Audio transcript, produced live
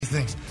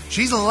things.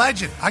 She's a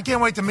legend. I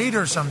can't wait to meet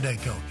her someday,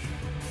 Coach.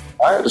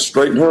 I had to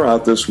straighten her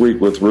out this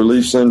week with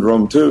relief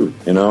syndrome, too.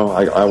 You know,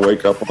 I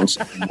wake up on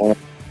Sunday morning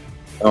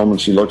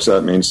and she looks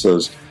at me and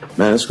says,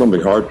 man, it's going to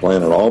be hard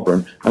playing at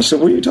Auburn. I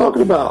said, what are you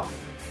talking about?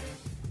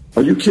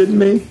 Are you kidding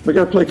me? We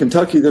got to play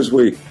Kentucky this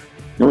week.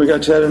 And we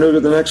got Chattanooga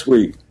the next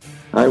week.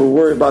 I will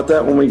worry about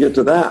that when we get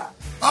to that.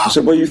 I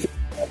said, what do you think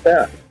about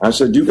that? I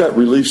said, you got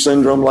relief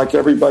syndrome like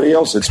everybody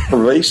else. It's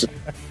pervasive.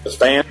 The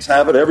fans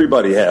have it.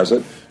 Everybody has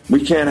it.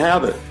 We can't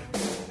have it.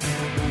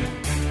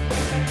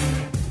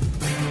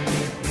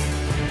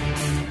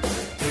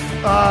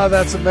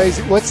 That's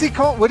amazing. What's he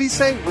called? What did he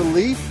say?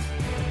 Relief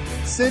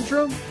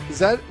syndrome? Is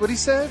that what he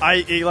said?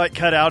 He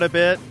cut out a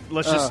bit.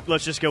 Let's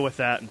just go with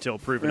that until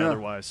proven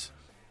otherwise.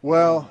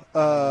 Well,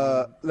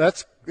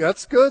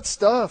 that's good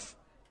stuff.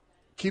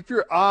 Keep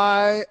your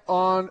eye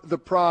on the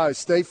prize.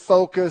 Stay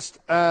focused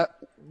at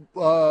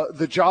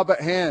the job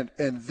at hand.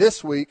 And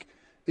this week,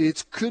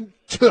 it's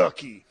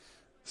Kentucky.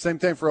 Same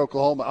thing for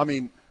Oklahoma. I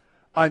mean,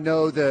 I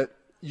know that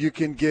you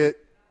can get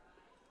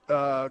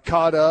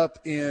caught up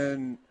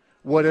in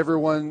what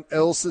everyone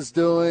else is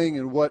doing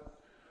and what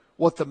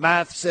the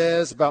math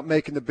says about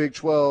making the Big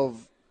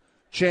 12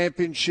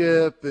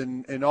 championship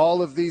and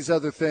all of these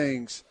other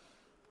things.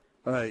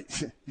 You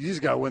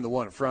just got to win the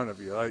one in front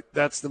of you.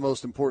 That's the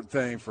most important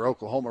thing for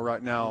Oklahoma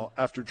right now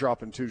after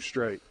dropping 2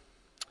 straight.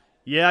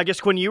 Yeah, I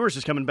guess Quinn Ewers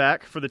is coming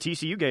back for the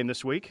TCU game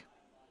this week.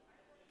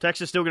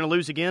 Texas still going to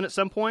lose again at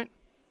some point?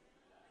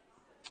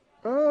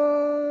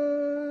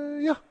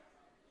 Yeah.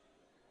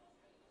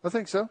 I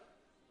think so.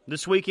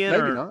 This weekend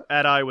Maybe or not.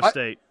 at Iowa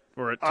State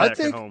or at Tech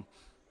at home?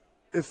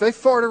 If they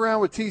fart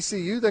around with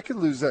TCU, they could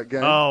lose that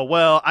game. Oh,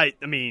 well, I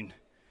mean,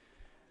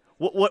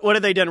 what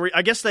have they done?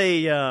 I guess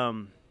they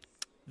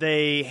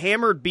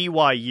hammered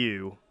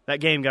BYU. That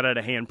game got out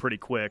of hand pretty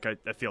quick,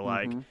 I feel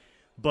like.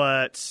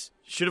 But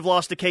should have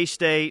lost to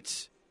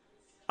K-State.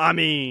 I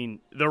mean,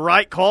 the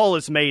right call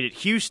is made at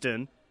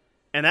Houston,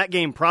 and that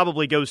game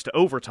probably goes to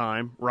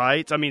overtime,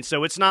 right? I mean,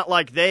 so it's not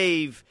like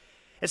they've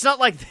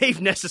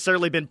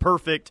necessarily been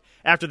perfect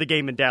after the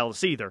game in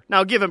Dallas either.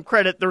 Now, give them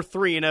credit, they're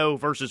 3-0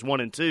 versus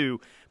 1-2,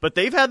 but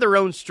they've had their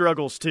own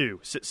struggles too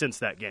since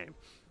that game.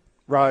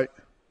 Right.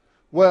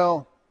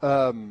 Well,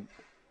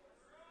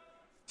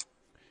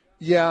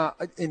 yeah,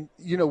 and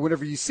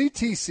whenever you see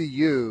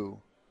TCU,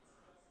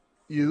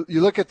 you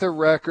look at their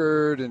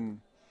record and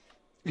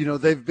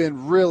they've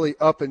been really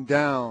up and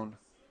down,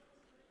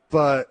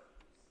 but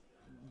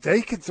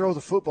they can throw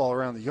the football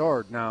around the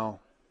yard now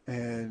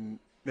and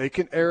they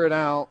can air it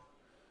out.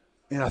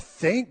 And I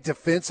think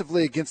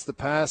defensively against the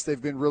pass,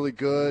 they've been really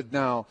good.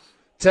 Now,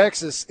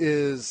 Texas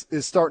is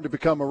starting to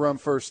become a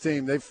run-first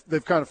team.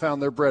 They've kind of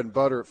found their bread and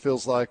butter, it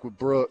feels like, with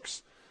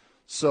Brooks.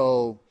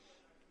 So,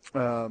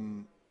 but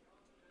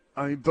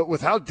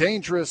with how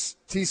dangerous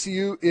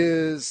TCU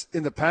is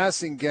in the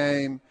passing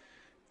game,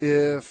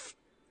 if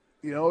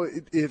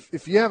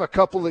you have a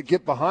couple that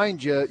get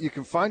behind you, you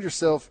can find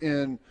yourself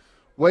in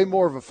way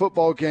more of a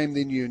football game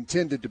than you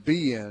intended to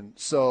be in.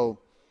 So,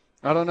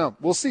 I don't know.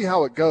 We'll see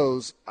how it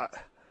goes.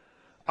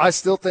 I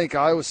still think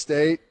Iowa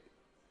State,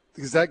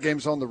 because that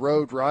game's on the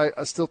road, right?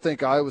 I still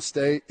think Iowa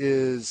State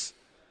is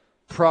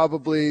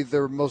probably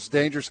their most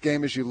dangerous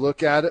game as you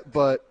look at it.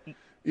 But,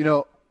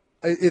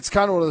 it's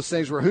kind of one of those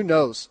things where who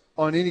knows?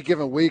 On any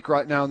given week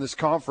right now in this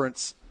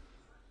conference,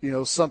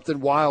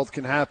 something wild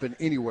can happen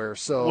anywhere.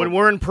 So when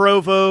we're in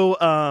Provo,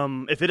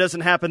 if it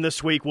doesn't happen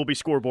this week, we'll be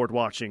scoreboard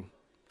watching.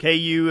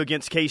 KU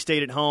against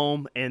K-State at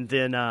home, and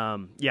then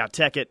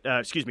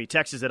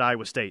Texas at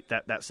Iowa State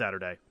that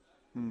Saturday.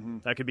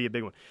 That could be a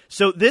big one.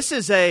 So this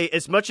is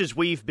as much as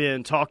we've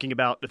been talking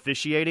about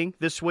officiating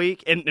this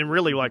week, and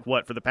really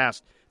for the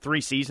past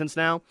 3 seasons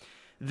now,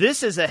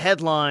 this is a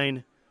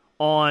headline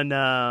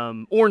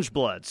on Orange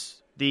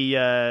Bloods,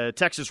 the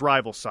Texas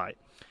rival site.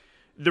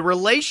 The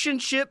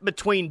relationship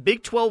between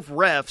Big 12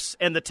 refs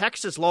and the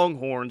Texas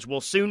Longhorns will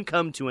soon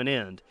come to an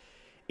end.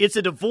 It's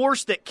a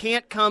divorce that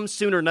can't come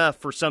soon enough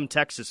for some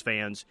Texas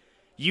fans.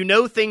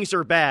 Things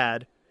are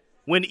bad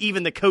when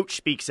even the coach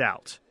speaks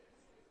out.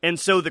 And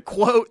so the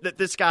quote that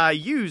this guy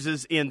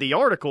uses in the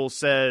article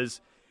says,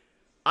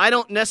 I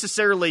don't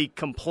necessarily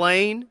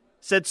complain,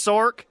 said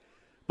Sark,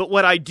 but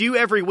what I do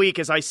every week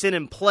is I send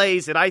in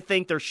plays that I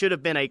think there should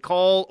have been a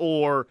call,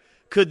 or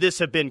could this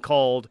have been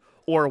called,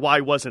 or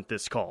why wasn't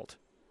this called?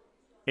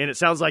 And it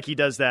sounds like he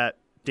does that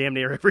damn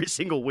near every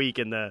single week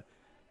in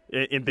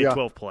Big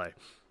 12 play.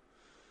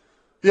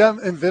 Yeah,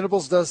 and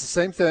Venables does the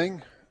same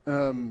thing.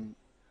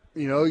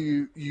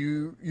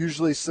 You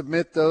usually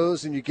submit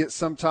those and you get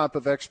some type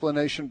of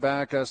explanation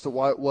back as to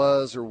why it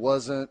was or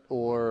wasn't,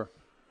 or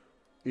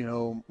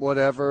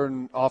whatever.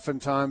 And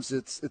oftentimes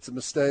it's a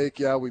mistake.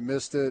 Yeah, we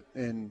missed it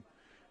and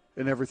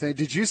everything.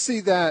 Did you see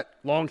that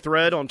long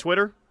thread on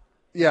Twitter?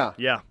 Yeah.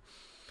 Yeah.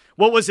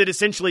 What was it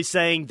essentially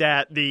saying,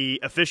 that the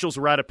officials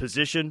were out of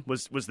position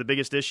was the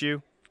biggest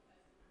issue,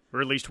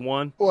 or at least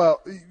one?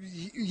 Well,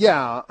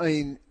 yeah. I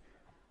mean,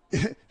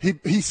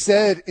 he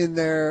said in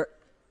there,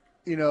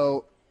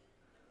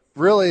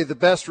 really the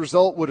best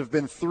result would have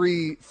been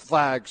 3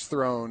 flags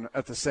thrown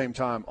at the same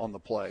time on the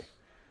play.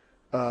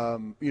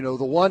 The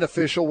one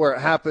official where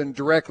it happened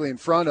directly in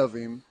front of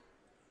him,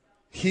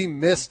 he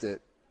missed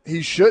it.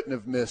 He shouldn't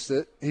have missed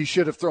it. He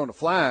should have thrown a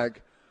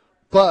flag.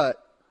 But,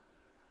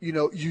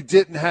 you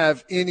didn't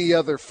have any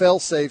other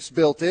fail-safes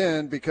built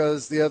in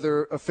because the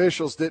other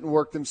officials didn't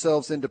work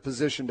themselves into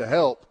position to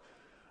help.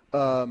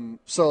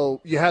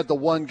 So you had the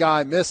one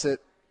guy miss it,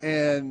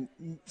 and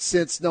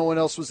since no one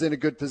else was in a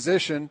good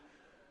position,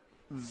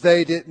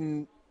 they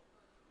didn't,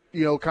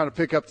 kind of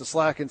pick up the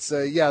slack and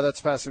say, yeah,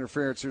 that's pass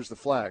interference, here's the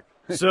flag.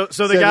 So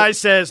the guy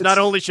says not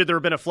only should there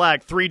have been a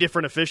flag, 3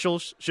 different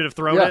officials should have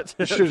thrown it.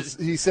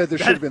 He said there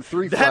should have been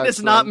 3 flags. That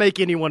does not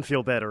make anyone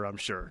feel better, I'm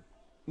sure.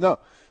 No.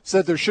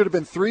 Said there should have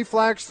been 3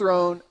 flags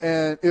thrown,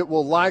 and it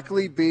will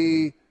likely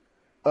be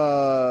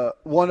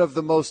one of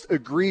the most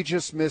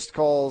egregious missed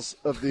calls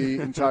of the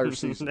entire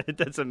season. It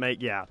doesn't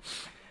make,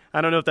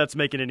 I don't know if that's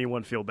making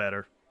anyone feel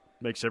better.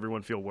 Makes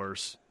everyone feel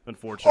worse,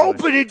 unfortunately. Oh,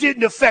 but it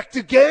didn't affect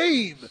the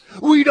game.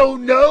 We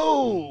don't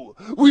know.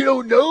 We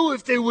don't know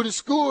if they would have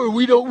scored.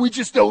 We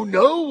just don't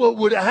know what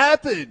would have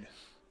happened.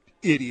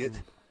 Idiot.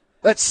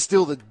 That's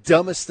still the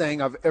dumbest thing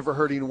I've ever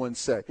heard anyone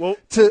say. Well,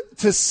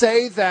 to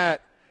say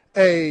that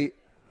a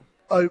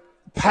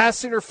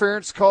pass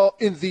interference call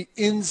in the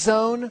end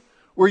zone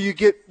where you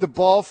get the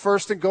ball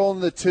first and goal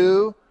in the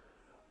 2,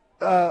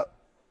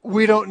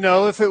 we don't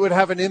know if it would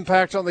have an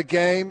impact on the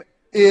game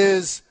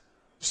is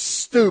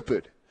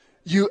stupid.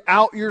 You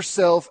out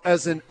yourself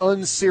as an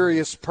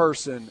unserious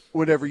person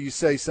whenever you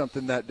say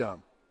something that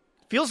dumb.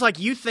 Feels like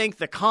you think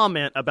the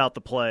comment about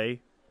the play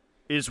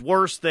is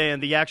worse than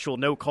the actual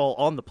no call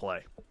on the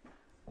play.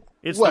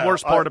 It's the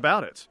worst part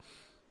about it.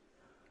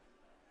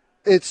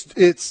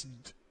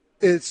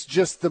 It's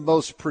just the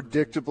most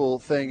predictable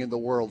thing in the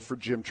world for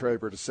Jim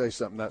Traber to say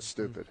something that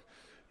stupid.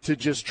 To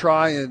just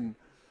try and,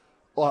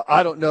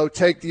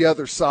 take the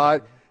other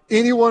side.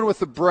 Anyone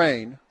with a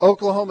brain,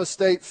 Oklahoma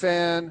State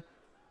fan,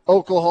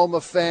 Oklahoma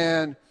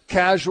fan,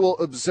 casual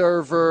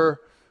observer,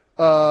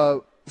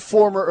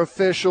 former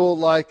official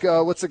like,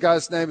 what's the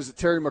guy's name? Is it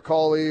Terry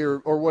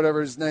McCauley or whatever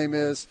his name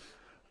is?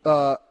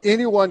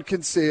 Anyone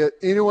can see it.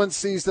 Anyone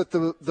sees that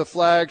the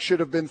flag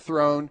should have been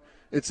thrown.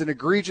 It's an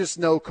egregious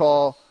no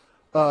call.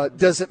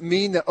 Does it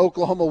mean that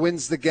Oklahoma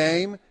wins the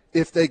game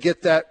if they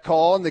get that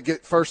call and they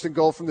get first and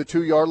goal from the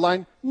 2-yard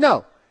line?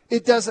 No,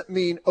 it doesn't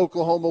mean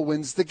Oklahoma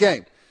wins the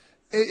game.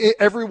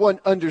 Everyone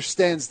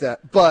understands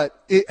that,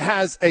 but it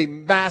has a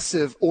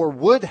massive, or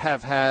would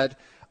have had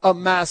a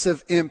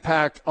massive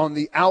impact on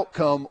the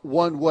outcome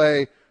one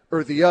way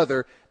or the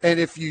other. And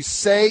if you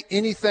say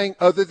anything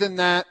other than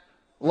that,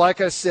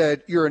 like I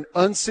said, you're an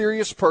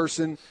unserious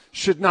person,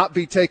 should not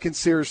be taken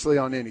seriously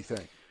on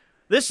anything.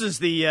 This is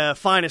the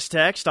finest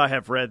text I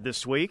have read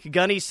this week.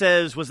 Gunny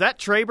says, was that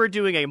Traber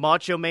doing a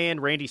Macho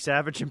Man Randy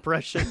Savage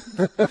impression?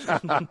 It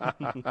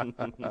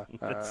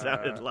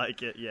sounded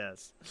like it,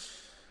 yes.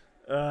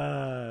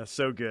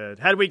 So good.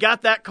 Had we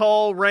got that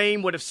call,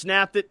 Rame would have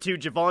snapped it to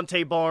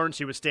Javonte Barnes,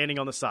 who was standing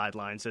on the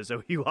sideline, says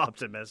OU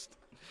Optimist.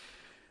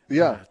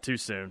 Yeah. Too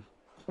soon.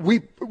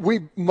 We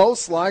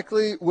most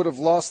likely would have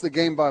lost the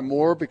game by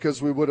more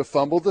because we would have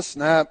fumbled the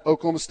snap.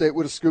 Oklahoma State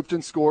would have scooped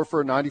and scored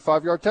for a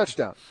 95-yard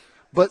touchdown.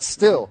 But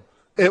still,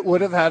 it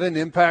would have had an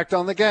impact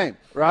on the game,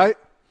 right?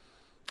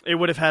 It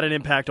would have had an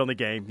impact on the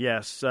game,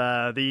 yes.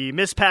 The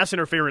missed pass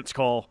interference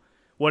call,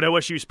 what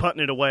OSU's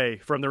punting it away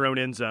from their own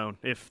end zone,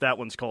 if that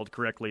one's called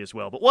correctly as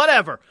well. But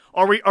whatever.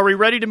 Are we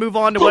ready to move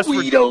on to West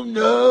Virginia? We don't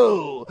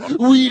know.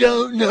 We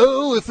don't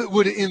know if it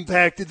would have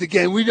impacted the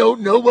game. We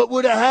don't know what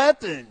would have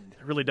happened.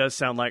 It really does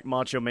sound like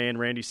Macho Man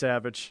Randy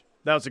Savage.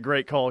 That was a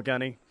great call,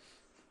 Gunny.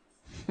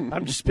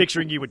 I'm just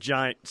picturing you with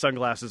giant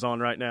sunglasses on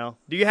right now.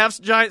 Do you have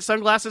giant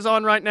sunglasses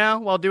on right now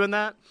while doing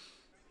that?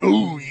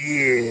 Oh,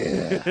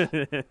 yeah.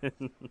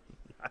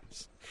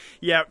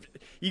 Yeah,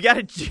 you got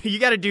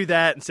to do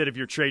that instead of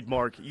your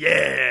trademark,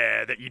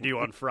 that you do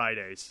on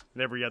Fridays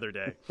and every other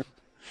day.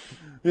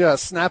 Yeah,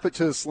 snap it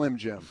to a Slim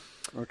Jim,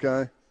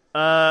 okay?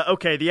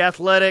 Okay, The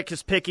Athletic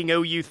is picking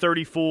OU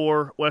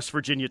 34, West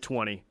Virginia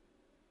 20.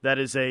 That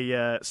is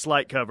a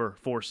slight cover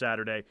for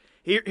Saturday.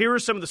 Here are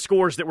some of the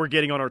scores that we're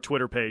getting on our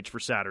Twitter page for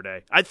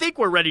Saturday. I think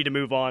we're ready to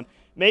move on.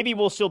 Maybe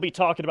we'll still be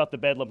talking about the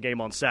Bedlam game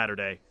on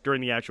Saturday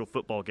during the actual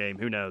football game.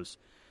 Who knows?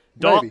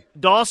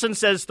 Dawson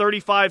says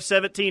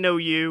 35-17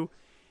 OU.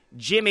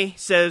 Jimmy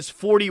says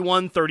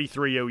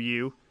 41-33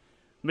 OU.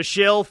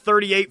 Michelle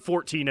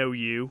 38-14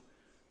 OU.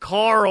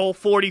 Carl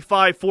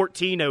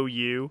 45-14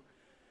 OU.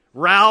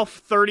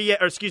 Ralph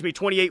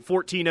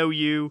 28-14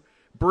 OU.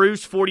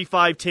 Bruce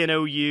 45-10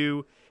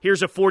 OU.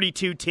 Here's a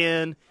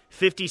 42-10.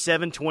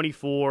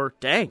 57-24.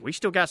 Dang, we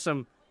still got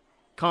some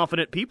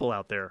confident people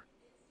out there.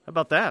 How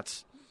about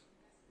that?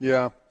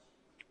 Yeah.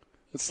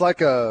 It's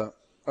like I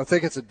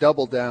think it's a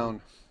double down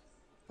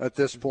at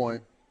this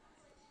point.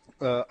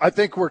 I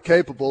think we're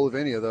capable of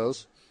any of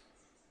those.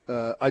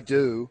 I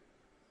do.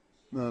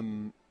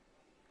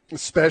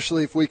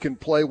 Especially if we can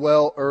play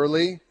well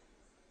early,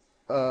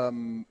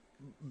 build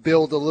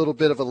a little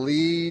bit of a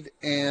lead,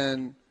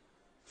 and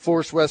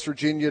force West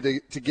Virginia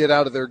to get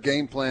out of their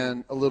game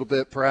plan a little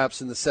bit,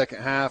 perhaps in the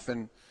second half,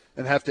 and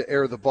have to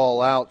air the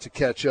ball out to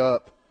catch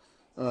up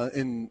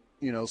and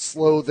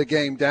slow the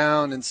game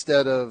down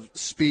instead of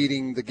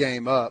speeding the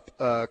game up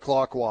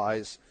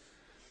clockwise.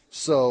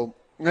 So,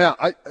 yeah,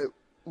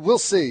 we'll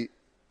see.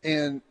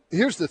 And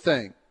here's the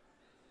thing.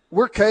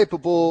 We're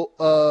capable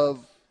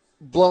of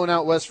blowing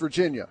out West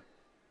Virginia.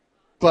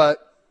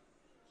 But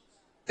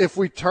if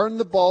we turn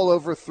the ball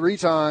over 3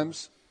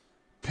 times,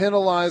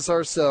 penalize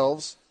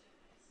ourselves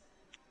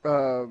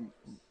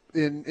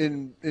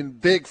in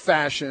big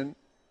fashion,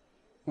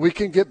 we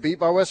can get beat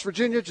by West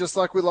Virginia just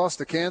like we lost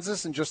to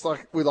Kansas and just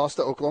like we lost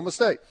to Oklahoma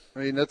State. I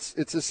mean,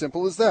 it's as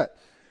simple as that.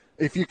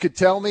 If you could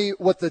tell me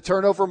what the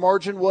turnover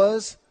margin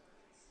was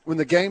when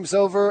the game's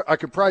over, I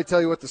could probably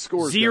tell you what the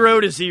score is.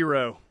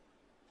 0-0.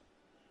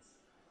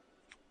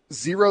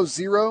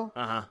 0-0?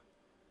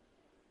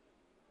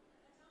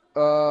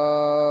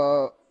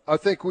 I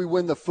think we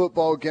win the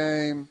football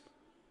game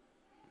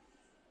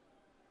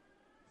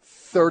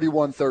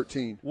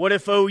 31-13. What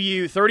if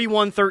OU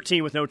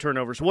 31-13 with no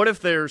turnovers? What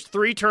if there's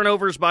 3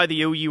 turnovers by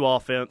the OU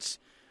offense,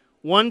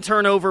 1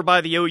 turnover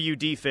by the OU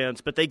defense,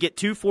 but they get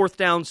 2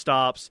 fourth-down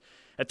stops,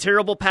 a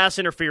terrible pass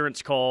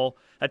interference call,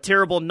 a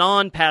terrible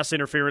non-pass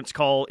interference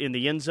call in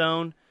the end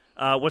zone?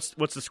 What's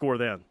the score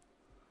then?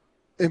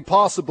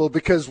 Impossible,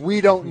 because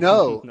we don't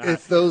know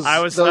if those I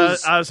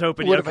was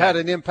hoping would have had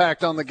an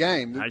impact on the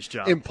game. Nice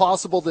job.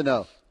 Impossible to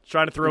know.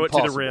 Trying to throw it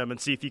to the rim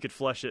and see if you could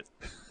flush it.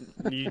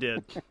 You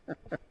did.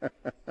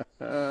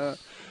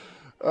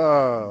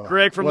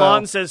 Greg from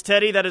Lawton says,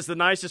 Teddy, that is the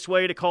nicest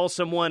way to call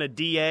someone a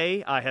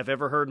DA I have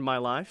ever heard in my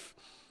life.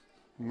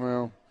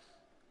 Well,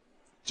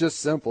 just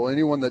simple.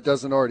 Anyone that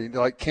doesn't already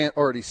can't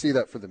already see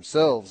that for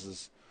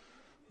themselves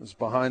is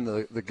behind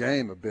the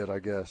game a bit, I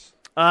guess.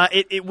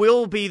 It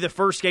will be the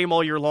first game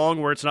all year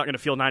long where it's not going to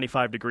feel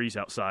 95 degrees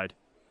outside.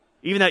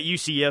 Even that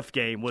UCF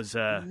game was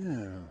a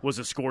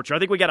scorcher. I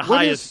think we got a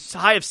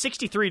high of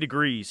 63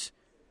 degrees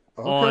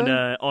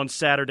on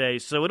Saturday,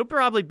 so it'll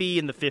probably be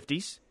in the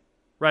 50s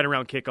right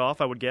around kickoff,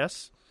 I would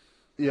guess.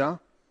 Yeah,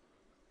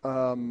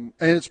 and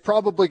it's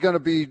probably going to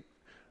be.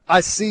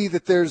 I see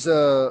that there's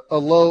a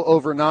low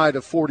overnight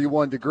of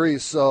 41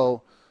 degrees,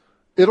 so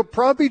it'll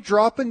probably be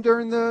dropping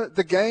during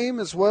the game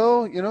as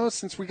well.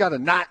 Since we got a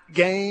night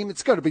game,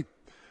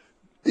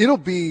 it'll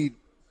be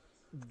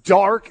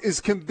dark as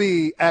can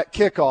be at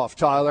kickoff,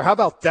 Tyler. How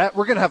about that?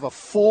 We're going to have a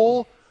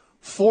full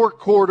 4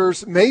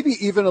 quarters, maybe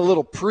even a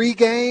little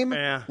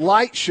pregame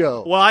light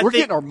show. Well, we're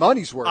getting our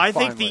money's worth. I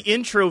think the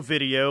intro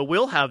video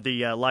will have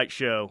the light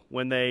show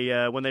when they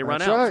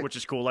run out, which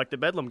is cool, like the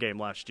Bedlam game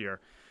last year.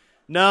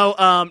 No,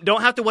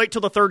 don't have to wait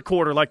till the third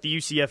quarter like the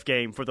UCF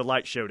game for the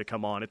light show to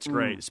come on. It's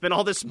great. Spend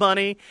all this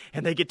money,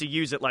 and they get to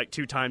use it like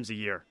 2 times a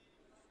year.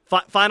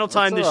 Final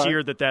time this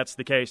year that's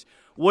the case.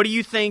 What do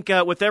you think,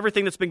 with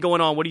everything that's been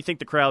going on, what do you think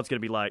the crowd's going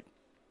to be like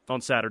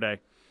on Saturday?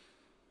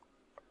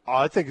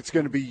 I think it's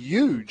going to be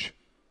huge.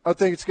 I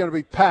think it's going to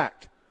be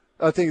packed.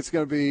 I think it's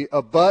going to be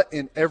a butt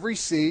in every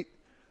seat.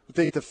 I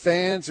think the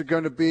fans are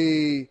going to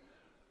be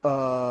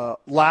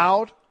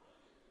loud.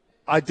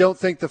 I don't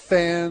think the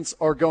fans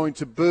are going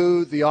to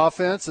boo the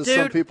offense, as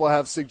some people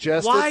have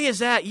suggested. Why is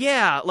that?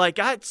 Yeah,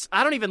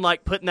 I don't even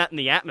like putting that in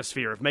the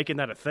atmosphere of making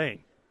that a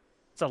thing.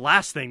 It's the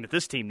last thing that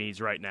this team needs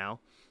right now.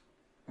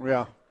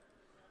 Yeah.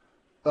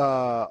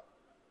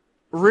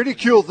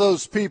 Ridicule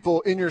those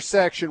people in your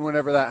section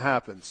whenever that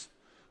happens.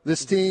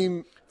 This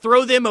team...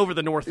 Throw them over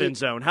the north end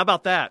zone. How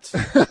about that?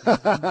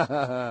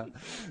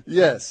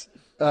 Yes.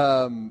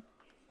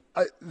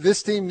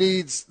 This team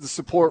needs the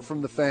support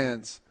from the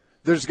fans.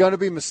 There's going to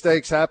be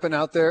mistakes happen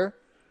out there.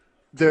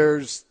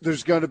 There's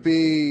going to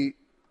be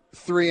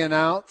 3 and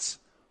outs.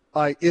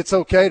 It's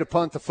okay to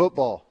punt the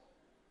football.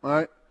 All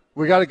right?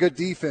 We got a good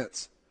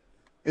defense.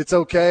 It's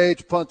okay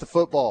to punt the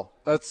football.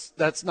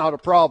 That's not a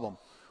problem.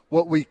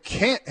 What we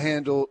can't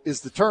handle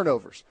is the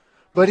turnovers.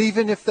 But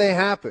even if they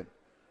happen,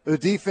 the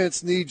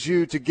defense needs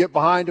you to get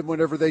behind them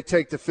whenever they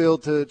take the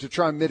field to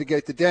try and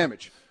mitigate the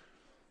damage.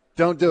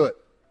 Don't do it.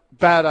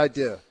 Bad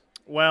idea.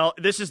 Well,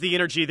 this is the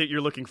energy that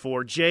you're looking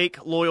for.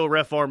 Jake, loyal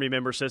Ref Army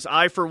member, says,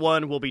 I, for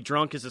one, will be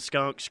drunk as a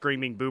skunk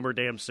screaming Boomer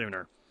Damn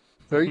Sooner.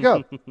 There you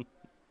go.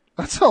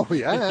 That's all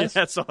we ask.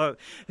 That's all.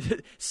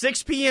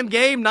 6 p.m.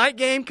 game, night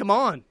game, come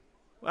on.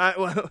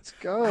 Let's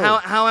go.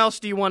 How else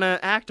do you want to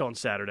act on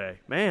Saturday?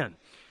 Man.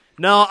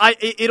 No,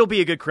 it'll be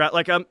a good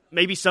crowd.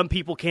 Maybe some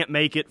people can't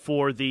make it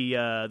for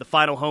the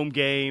final home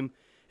game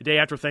the day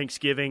after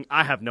Thanksgiving.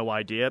 I have no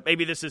idea.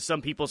 Maybe this is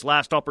some people's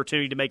last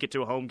opportunity to make it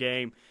to a home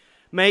game.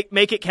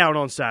 Make it count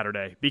on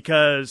Saturday,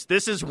 because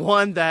this is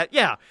one that,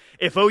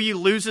 if OU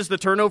loses the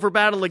turnover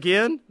battle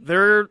again,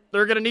 they're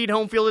going to need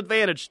home field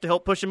advantage to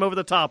help push them over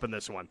the top in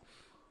this one.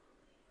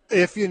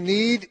 If you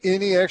need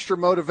any extra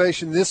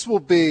motivation, this will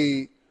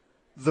be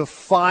the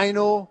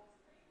final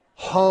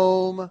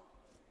home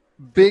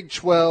Big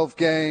 12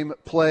 game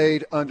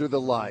played under the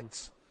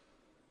lights.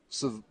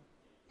 So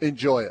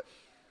enjoy it.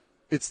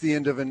 It's the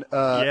end of an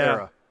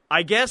era.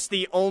 I guess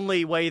the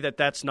only way that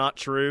that's not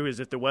true is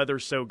if the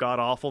weather's so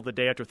god-awful the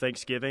day after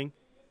Thanksgiving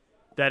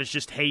that is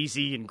just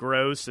hazy and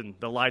gross and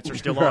the lights are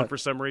still on for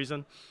some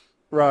reason.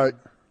 Right.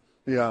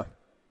 Yeah.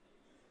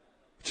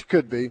 It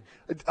could be.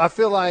 I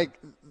feel like,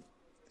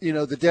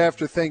 the day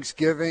after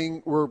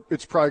Thanksgiving,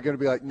 it's probably going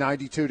to be like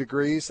 92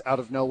 degrees out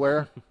of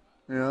nowhere,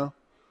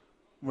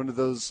 One of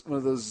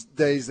those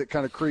days that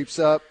kind of creeps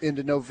up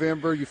into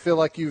November. You feel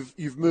like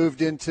you've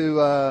moved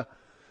into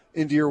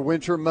your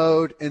winter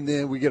mode, and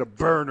then we get a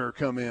burner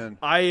come in.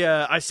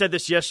 I said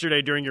this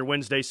yesterday during your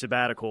Wednesday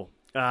sabbatical.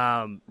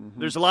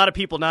 There's a lot of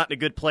people not in a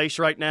good place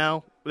right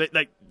now.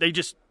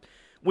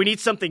 We need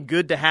something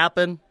good to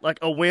happen. Like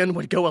a win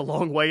would go a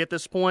long way at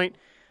this point.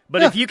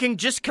 But if you can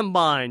just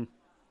combine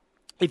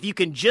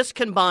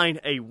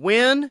a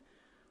win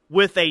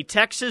with a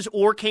Texas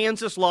or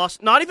Kansas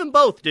loss, not even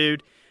both,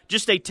 dude,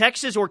 just a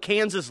Texas or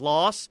Kansas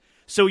loss,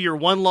 so you're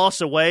one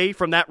loss away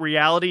from that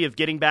reality of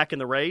getting back in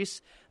the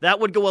race, that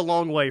would go a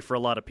long way for a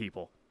lot of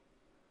people.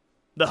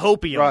 The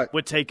hopium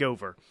would take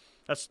over.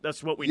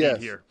 That's what we need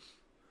here.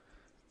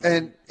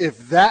 And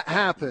if that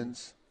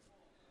happens,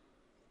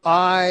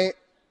 I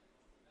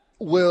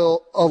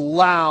will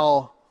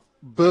allow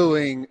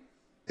booing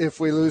if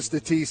we lose to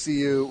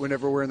TCU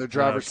whenever we're in the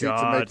driver's seat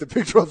to make the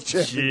Big 12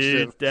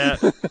 championship.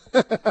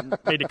 That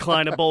may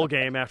decline a bowl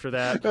game after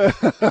that.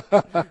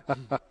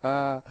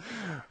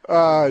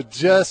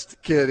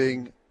 Just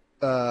kidding.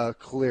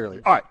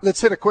 Clearly. All right, let's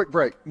hit a quick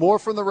break. More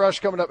from The Rush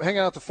coming up. Hanging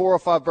out at the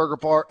 405 Burger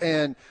Bar,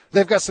 and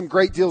they've got some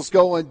great deals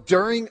going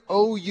during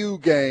OU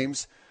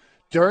games.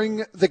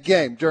 During the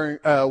game,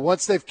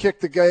 once they've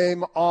kicked the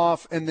game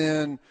off, and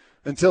then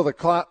until the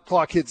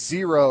clock hits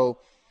 0,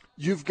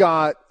 you've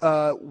got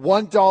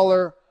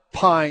 $1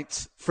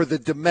 pints for the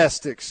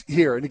domestics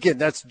here. And again,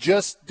 that's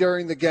just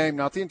during the game,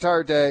 not the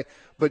entire day,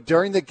 but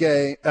during the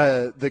game,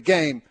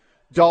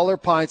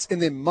 $1 pints.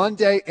 And then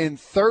Monday and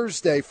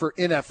Thursday for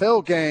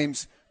NFL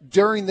games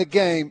during the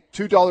game,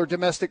 $2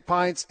 domestic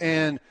pints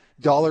and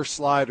 $1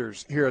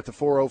 sliders here at the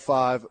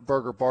 405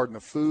 Burger Bar. And the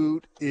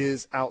food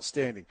is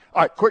outstanding.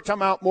 All right, quick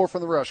timeout. More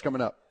from The Rush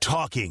coming up.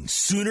 Talking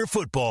Sooner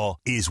football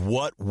is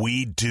what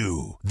we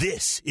do.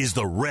 This is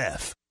The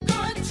Ref.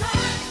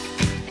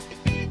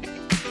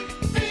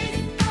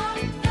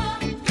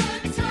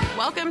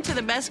 Welcome to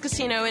the best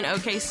casino in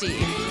OKC.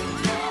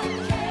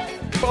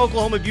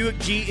 Oklahoma Buick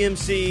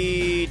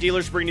GMC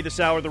dealers bring you this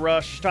hour, The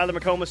Rush. Tyler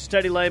McComas,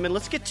 Teddy Lehman.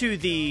 Let's get to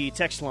the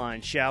text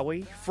line, shall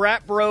we?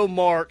 Frat Bro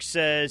Mark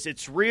says,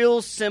 it's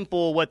real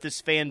simple what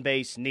this fan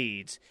base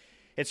needs.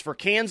 It's for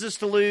Kansas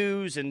to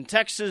lose and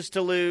Texas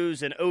to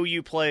lose, and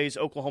OU plays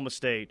Oklahoma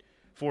State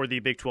for the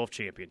Big 12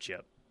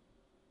 championship.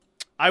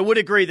 I would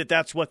agree that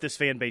that's what this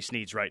fan base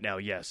needs right now,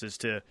 yes, is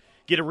to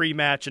get a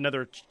rematch,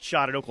 another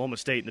shot at Oklahoma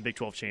State in the Big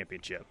 12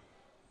 championship.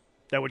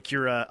 That would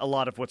cure a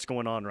lot of what's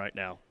going on right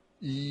now.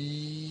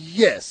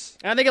 Yes.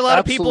 I think a lot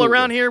of people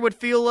around here would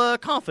feel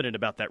confident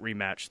about that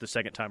rematch the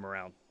second time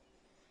around.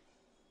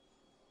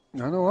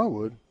 I know I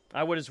would.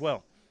 I would as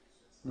well.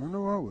 I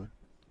know I would.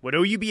 Would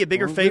OU be a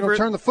bigger favorite?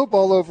 Turn the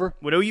football over.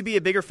 Would OU be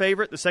a bigger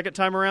favorite the second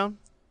time around?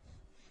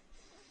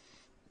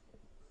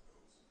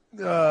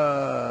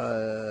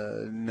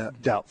 No,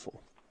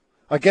 doubtful.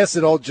 I guess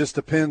it all just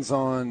depends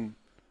on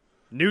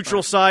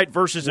neutral site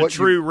versus a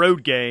true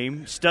road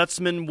game.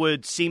 Stutzman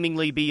would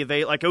seemingly be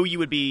available. Like OU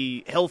would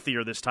be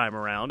healthier this time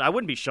around. I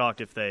wouldn't be shocked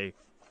if they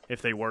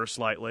were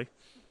slightly.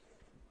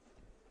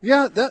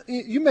 Yeah,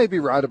 you may be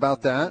right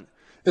about that.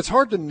 It's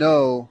hard to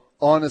know,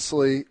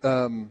 honestly.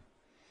 I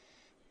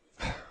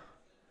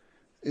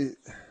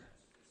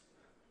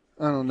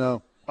don't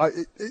know. I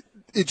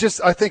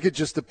think it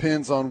just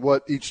depends on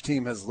what each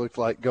team has looked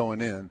like going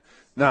in.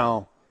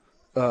 Now,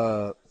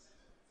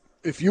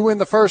 if you win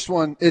the first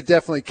one, it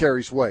definitely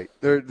carries weight.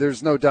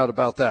 There's no doubt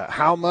about that.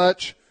 How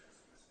much?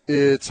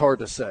 It's hard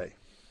to say.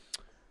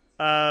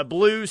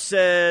 Blue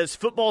says,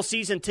 football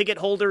season ticket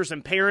holders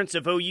and parents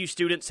of OU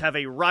students have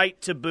a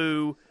right to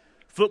boo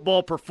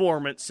football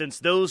performance since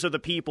those are the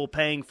people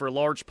paying for a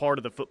large part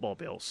of the football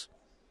bills.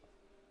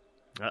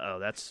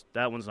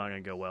 That one's not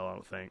going to go well, I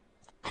don't think.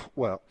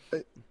 Well,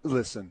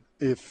 listen,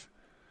 if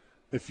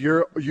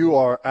you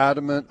are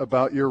adamant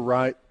about your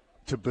right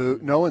to boo,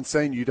 no one's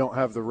saying you don't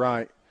have the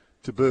right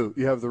to boo.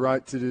 You have the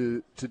right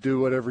to do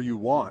whatever you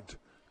want,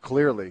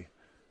 clearly.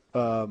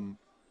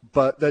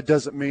 But that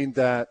doesn't mean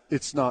that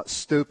it's not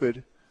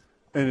stupid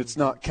and it's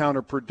not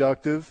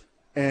counterproductive,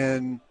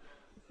 and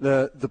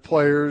the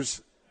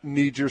players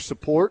need your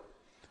support.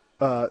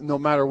 No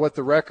matter what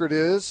the record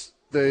is,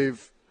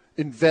 they've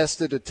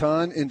invested a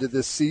ton into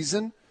this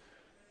season.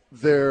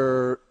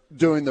 They're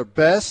doing their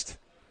best,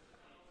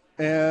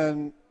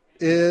 and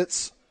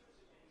it's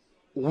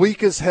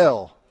weak as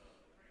hell,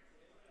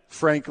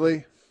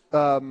 frankly.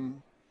 There's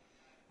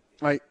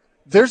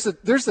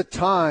a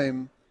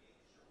time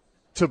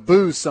to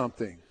boo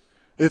something.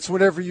 It's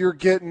whenever you're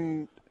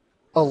getting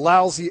a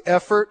lousy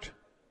effort,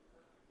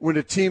 when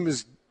a team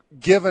has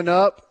given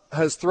up,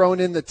 has thrown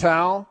in the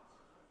towel,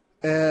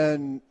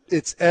 and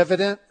it's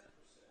evident.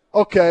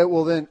 Okay,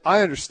 well then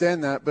I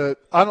understand that, but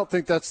I don't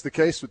think that's the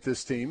case with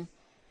this team.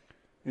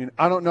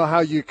 I don't know how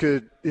you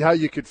could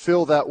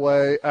feel that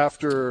way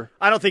after.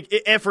 I don't think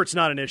effort's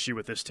not an issue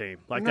with this team.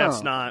 Like No.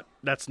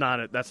 that's not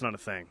a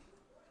thing.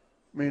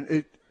 I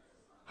mean,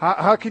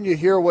 how can you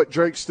hear what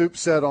Drake Stoops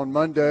said on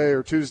Monday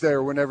or Tuesday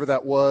or whenever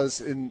that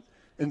was and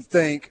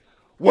think,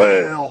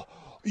 well,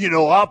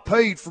 I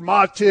paid for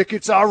my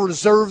tickets. I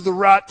reserve the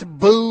right to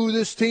boo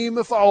this team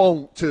if I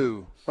want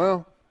to.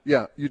 Well,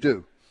 yeah, you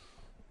do.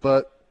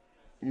 But,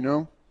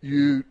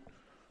 you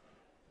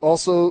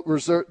also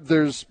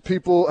there's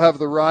people have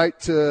the right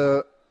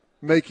to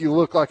make you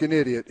look like an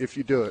idiot if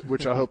you do it,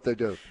 which I hope they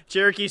do.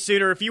 Cherokee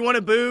Sooner, if you want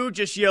to boo,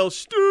 just yell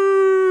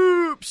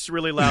Stoops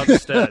really loud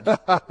instead.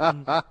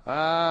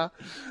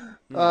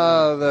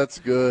 Oh, that's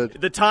good.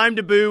 The time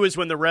to boo is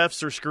when the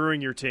refs are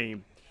screwing your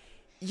team.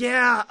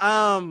 Yeah,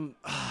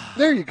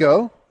 There you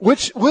go.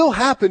 Which will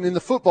happen in the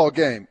football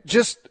game.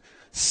 Just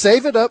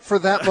save it up for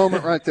that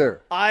moment right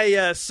there.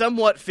 I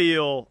somewhat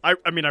feel – I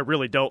mean, I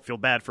really don't feel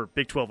bad for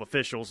Big 12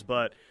 officials,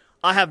 but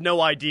I have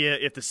no idea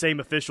if the same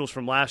officials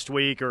from last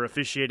week are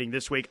officiating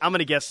this week. I'm going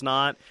to guess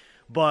not.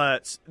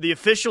 But the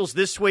officials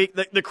this week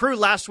 – the crew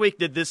last week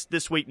did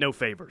this week no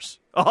favors.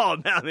 Oh,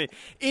 I mean,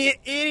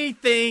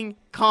 anything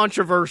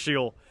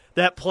controversial,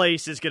 that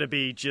place is going to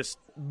be just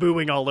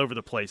booing all over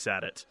the place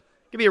at it.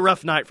 It's going to be a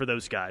rough night for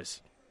those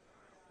guys.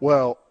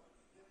 Well,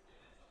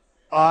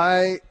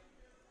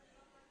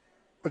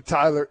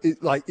 Tyler,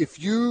 if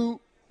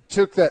you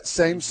took that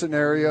same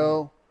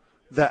scenario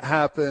that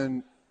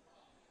happened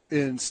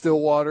in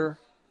Stillwater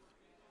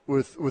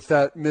with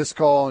that missed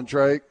call on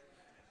Drake,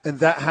 and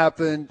that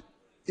happened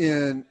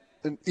in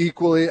an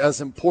equally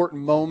as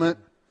important moment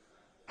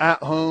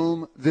at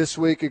home this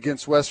week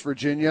against West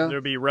Virginia,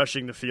 There'll be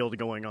rushing the field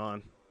going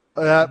on.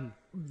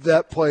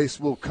 that place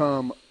will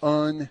come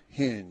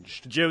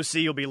unhinged. Joe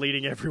C. will be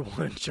leading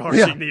everyone,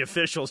 charging the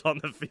officials on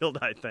the field,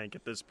 I think,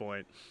 at this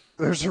point.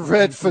 There's a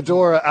red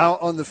fedora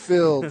out on the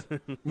field,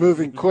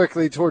 moving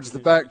quickly towards the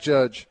back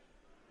judge.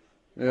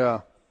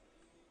 Yeah.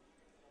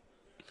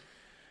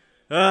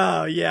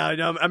 Oh, yeah.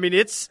 No, I mean,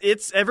 it's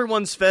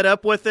everyone's fed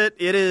up with it.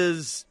 It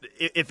is,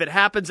 if it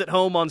happens at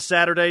home on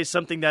Saturday,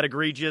 something that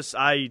egregious,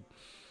 I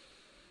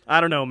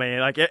don't know,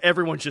 man. Like,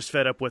 everyone's just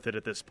fed up with it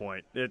at this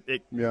point. It'll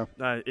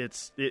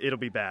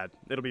be bad.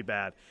 It'll be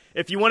bad.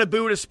 If you want to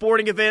boo at a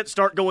sporting event,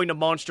 start going to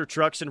monster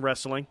trucks and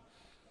wrestling.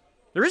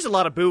 There is a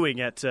lot of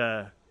booing at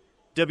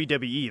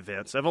WWE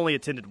events. I've only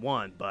attended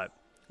one, but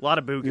a lot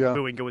of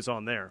booing goes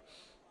on there.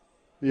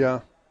 Yeah.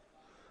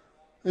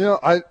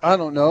 I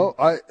don't know.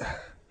 I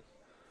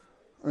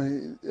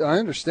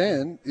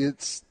understand.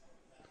 It's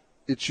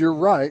your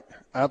right,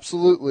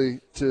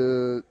 absolutely,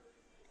 to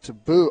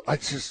boo. I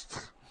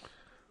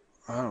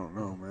don't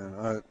know,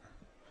 man.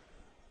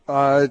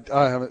 I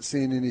haven't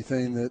seen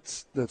anything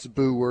that's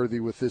boo worthy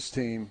with this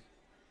team.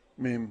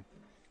 I mean,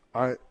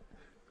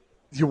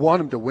 you want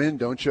them to win,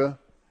 don't you?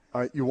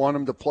 You want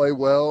them to play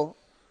well.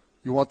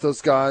 You want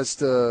those guys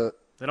to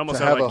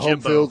have a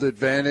home field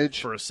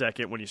advantage. For a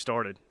second when you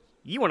started.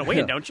 You want to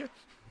win, don't you?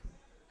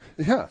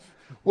 Yeah.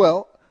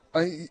 Well,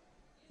 a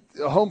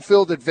home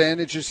field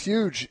advantage is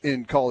huge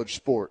in college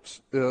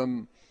sports.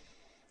 In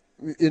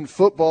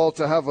football,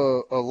 to have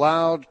a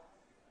loud,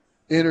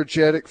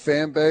 energetic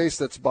fan base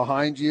that's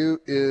behind you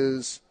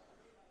is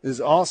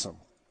awesome.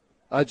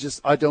 I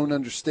don't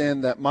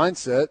understand that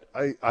mindset.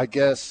 I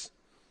guess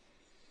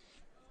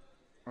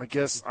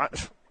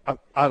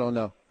I don't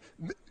know.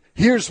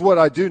 Here's what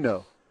I do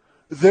know.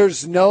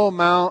 There's no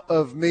amount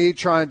of me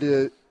trying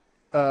to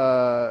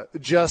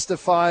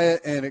justify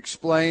it and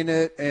explain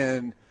it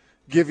and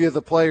give you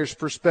the player's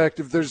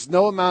perspective. There's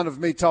no amount of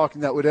me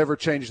talking that would ever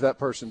change that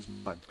person's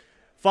mind.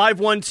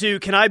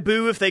 512, can I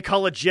boo if they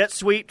call a jet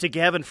sweep to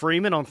Gavin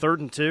Freeman on 3rd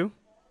and 2?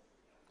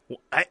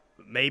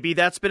 Maybe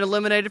that's been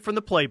eliminated from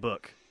the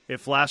playbook,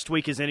 if last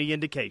week is any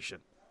indication.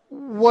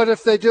 What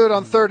if they do it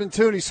on 3rd and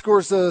 2 and he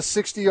scores a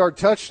 60-yard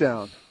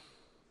touchdown?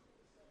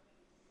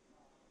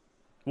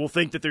 We'll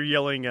think that they're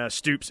yelling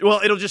Stoops.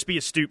 Well, it'll just be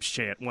a Stoops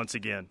chant once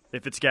again,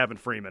 if it's Gavin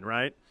Freeman,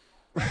 right?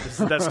 Does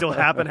that still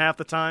happen half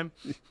the time?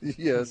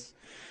 Yes.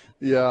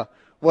 Yeah.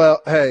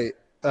 Well, hey,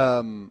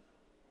 I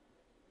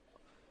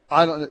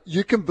don't know.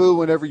 You can boo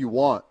whenever you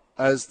want.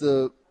 As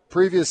the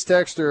previous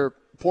texter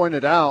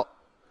pointed out,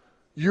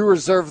 you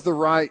reserve the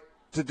right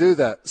to do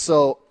that.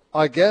 So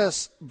I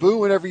guess boo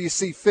whenever you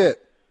see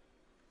fit.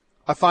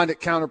 I find it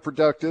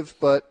counterproductive,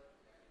 but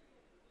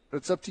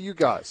it's up to you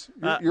guys.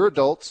 You're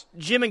adults.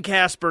 Jim and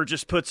Casper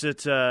just puts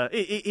it,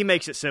 he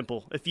makes it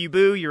simple. If you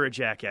boo, you're a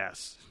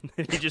jackass.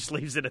 He just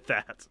leaves it at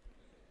that.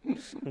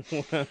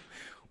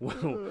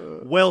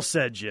 Well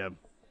said, Jim.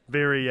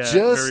 Very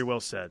well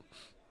said.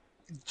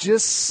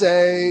 Just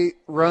say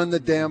run the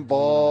damn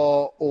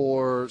ball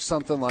or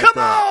something like that.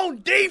 Come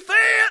on,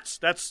 defense!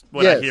 That's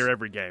what I hear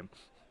every game.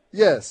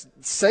 Yes,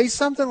 say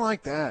something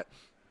like that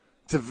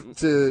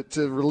to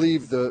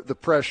relieve the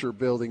pressure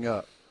building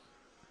up.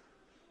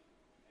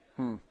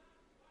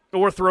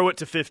 Or throw it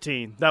to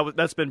 15.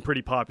 That's been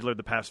pretty popular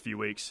the past few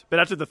weeks. But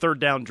after the 3rd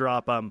down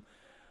drop, I'm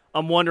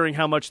wondering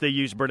how much they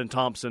use Brennan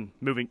Thompson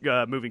moving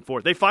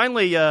forward. They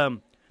finally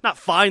not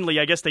finally,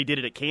 I guess they did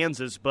it at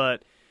Kansas,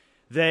 but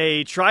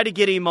they tried to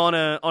get him on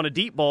a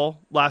deep ball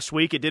last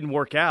week. It didn't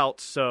work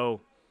out.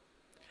 So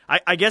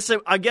I'm guessing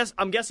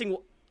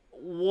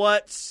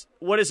what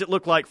does it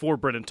look like for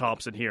Brennan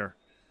Thompson here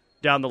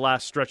down the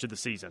last stretch of the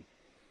season?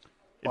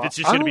 If it's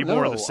just going to be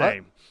more of the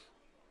same.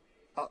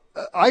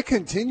 I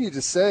continue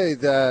to say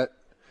that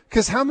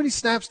because how many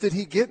snaps did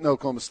he get in the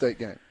Oklahoma State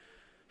game?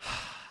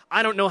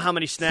 I don't know how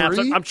many snaps.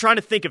 3? I'm trying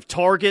to think of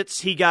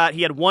targets. He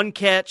had one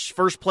catch,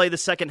 first play of the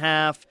second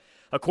half.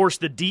 Of course,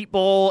 the deep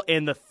ball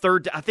and the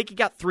third. I think he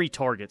got 3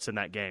 targets in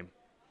that game.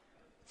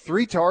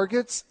 3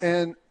 targets,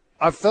 and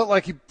I felt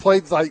like he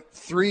played like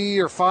 3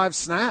 or 5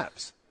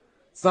 snaps.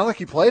 It's not like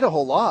he played a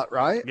whole lot,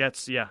 right?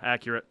 That's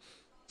accurate.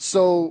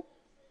 So,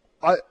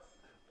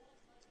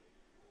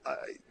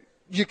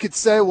 you could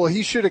say, well,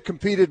 he should have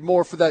competed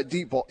more for that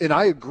deep ball, and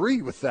I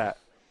agree with that.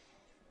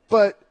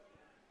 But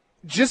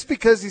just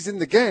because he's in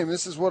the game,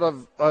 this is what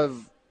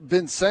I've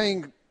been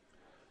saying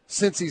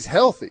since he's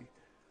healthy.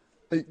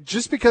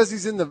 Just because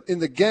he's in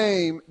the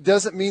game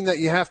doesn't mean that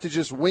you have to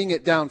just wing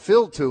it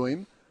downfield to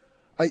him.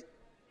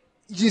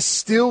 You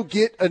still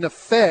get an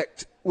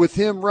effect with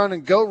him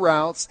running go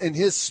routes and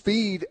his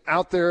speed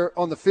out there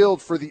on the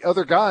field for the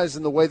other guys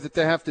in the way that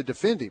they have to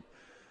defend him.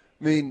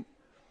 I mean,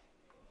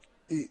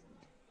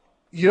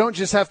 you don't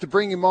just have to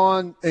bring him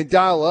on and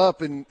dial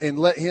up and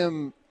let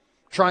him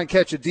try and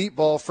catch a deep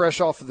ball fresh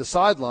off of the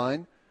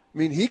sideline. I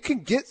mean, he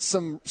can get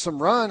some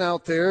run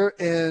out there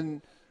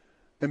and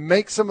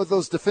make some of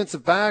those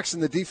defensive backs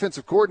and the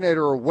defensive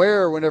coordinator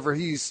aware whenever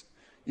he's,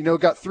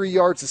 got 3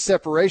 yards of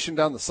separation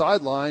down the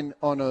sideline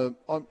on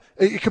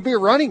it could be a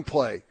running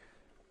play,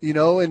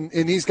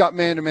 and he's got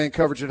man-to-man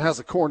coverage and has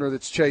a corner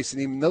that's chasing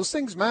him. And those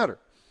things matter.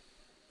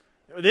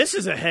 This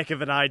is a heck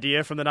of an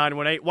idea from the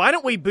 918. Why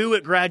don't we boo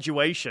at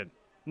graduation?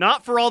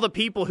 Not for all the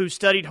people who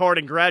studied hard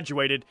and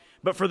graduated,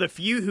 but for the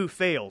few who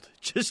failed.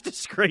 Just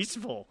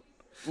disgraceful.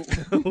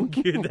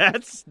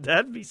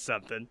 That'd be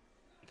something.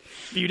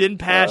 If you didn't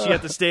pass, you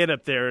have to stand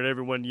up there and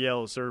everyone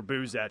yells or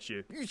boos at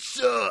you. You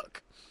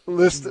suck.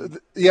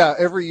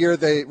 Every year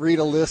they read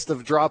a list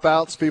of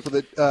dropouts, people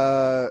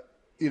that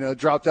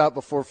dropped out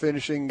before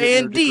finishing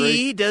their degree.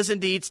 D does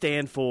indeed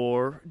stand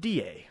for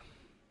DA.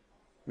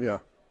 Yeah.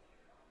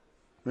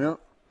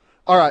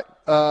 All right.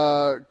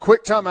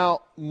 Quick timeout.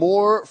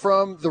 More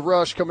from The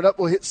Rush coming up.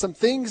 We'll hit some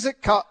things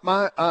that caught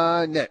my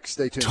eye next.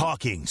 Stay tuned.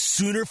 Talking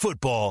Sooner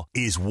football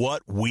is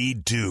what we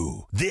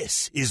do.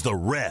 This is The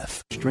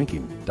Ref.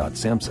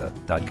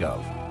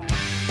 Drinking.samhsa.gov.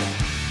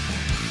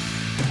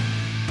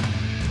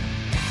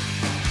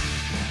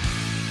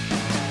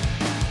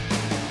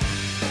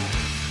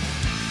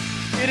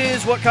 It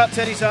is What Caught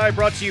Teddy's Eye,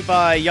 brought to you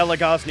by Yala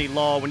Gosney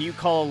Law. When you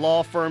call a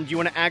law firm, do you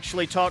want to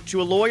actually talk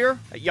to a lawyer?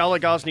 At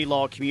Yala Gosney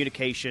Law,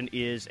 communication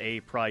is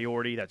a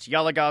priority. That's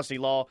Yala Gosney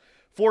Law,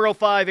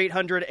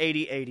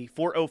 405-800-8080,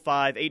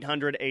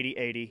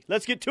 405-800-8080.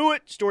 Let's get to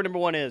it. Story number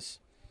 1 is.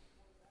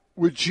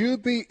 Would you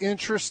be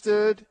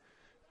interested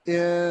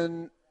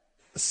in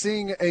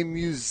seeing a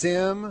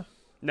museum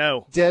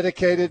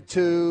dedicated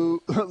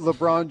to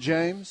LeBron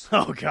James?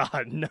 Oh,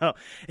 God, no.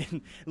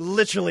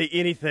 Literally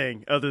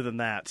anything other than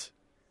that.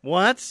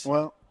 What?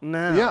 Well,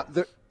 no. Yeah,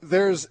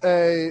 there's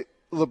a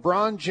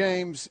LeBron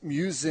James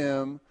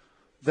museum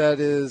that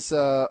is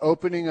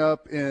opening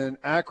up in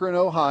Akron,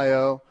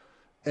 Ohio.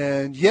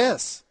 And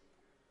yes,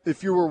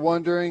 if you were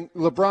wondering,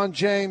 LeBron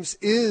James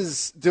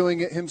is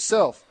doing it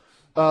himself.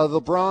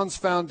 LeBron's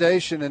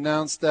Foundation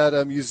announced that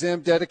a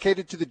museum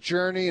dedicated to the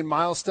journey and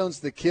milestones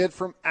of the kid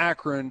from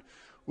Akron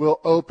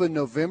will open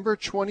November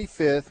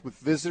 25th with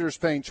visitors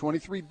paying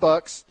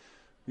 $23.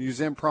 The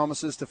museum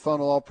promises to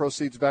funnel all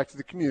proceeds back to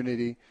the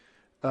community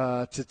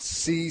to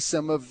see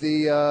some of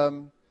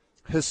the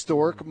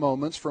historic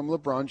moments from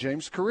LeBron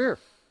James' career.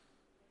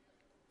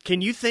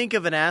 Can you think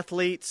of an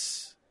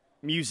athlete's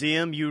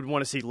museum you would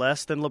want to see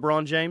less than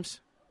LeBron James?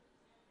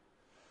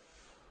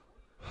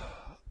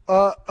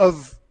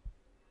 Of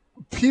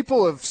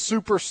people of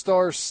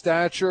superstar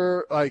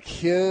stature like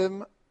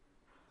him,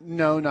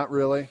 no, not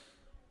really.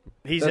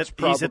 He's at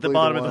the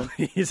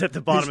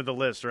bottom of the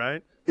list,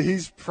 right?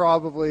 He's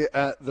probably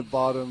at the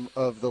bottom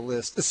of the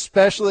list,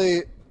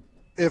 especially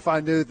if I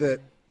knew that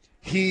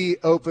he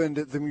opened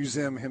the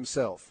museum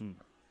himself.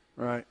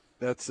 Right?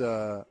 That's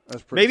pretty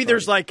Maybe funny.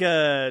 There's like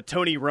a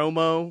Tony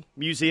Romo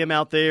museum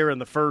out there, and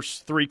the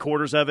first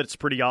 3/4 of it's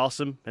pretty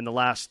awesome, and the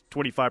last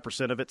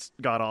 25% of it's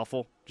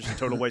god-awful. Just a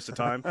total waste of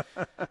time.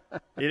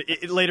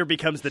 It later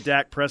becomes the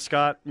Dak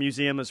Prescott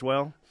Museum as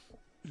well.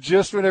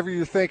 Just whenever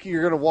you're thinking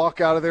you're going to walk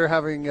out of there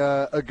having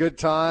a good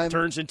time.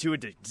 Turns into a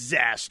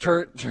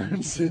disaster.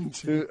 Turns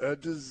into a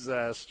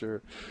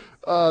disaster.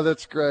 Oh,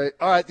 that's great.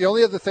 All right, the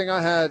only other thing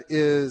I had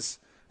is,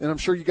 and I'm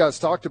sure you guys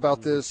talked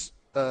about this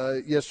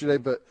yesterday,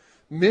 but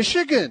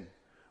Michigan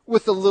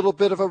with a little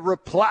bit of a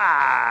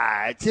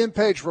reply,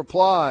 10-page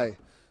reply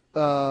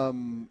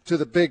to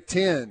the Big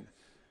Ten.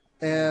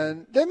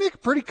 And they make a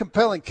pretty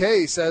compelling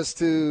case as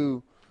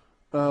to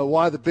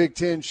why the Big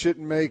Ten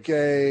shouldn't make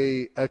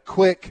a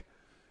quick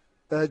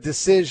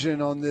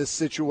decision on this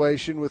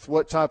situation with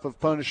what type of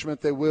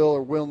punishment they will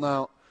or will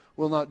not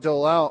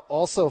dole out.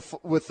 Also,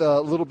 with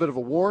a little bit of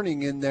a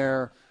warning in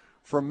there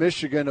from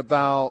Michigan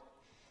about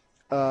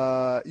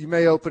you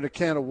may open a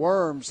can of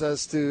worms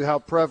as to how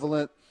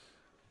prevalent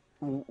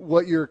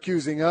what you're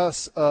accusing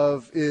us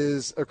of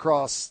is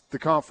across the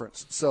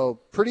conference. So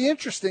pretty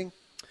interesting.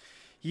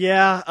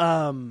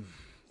 Yeah.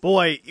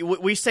 Boy,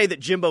 we say that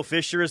Jimbo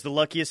Fisher is the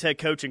luckiest head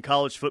coach in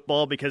college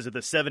football because of the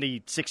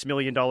 $76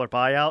 million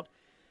buyout.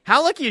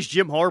 How lucky is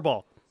Jim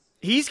Harbaugh?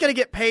 He's going to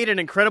get paid an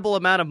incredible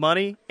amount of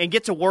money and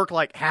get to work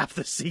like half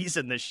the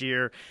season this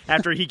year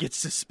after he gets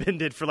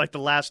suspended for like the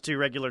last 2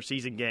 regular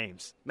season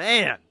games.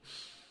 Man,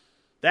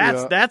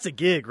 that's a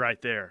gig right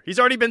there. He's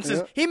already been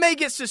he may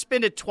get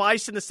suspended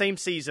twice in the same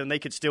season. They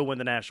could still win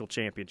the national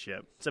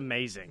championship. It's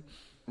amazing.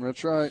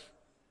 That's right.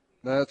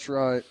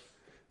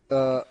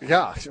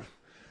 Yeah.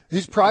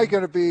 He's probably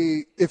going to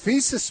be – if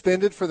he's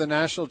suspended for the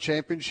national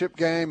championship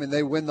game and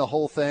they win the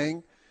whole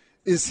thing,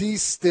 is he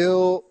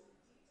still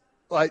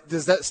 – like,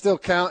 does that still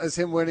count as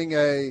him winning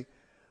a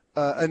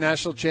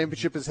national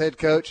championship as head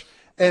coach?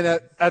 And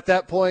at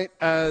that point,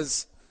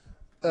 as,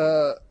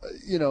 an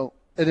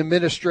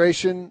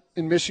administration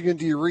in Michigan,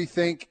 do you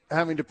rethink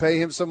having to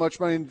pay him so much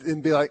money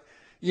and be like,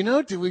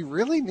 do we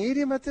really need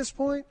him at this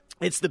point?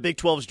 It's the Big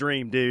 12's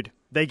dream, dude.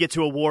 They get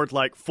to award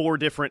like 4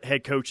 different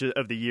head coaches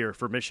of the year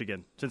for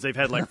Michigan since they've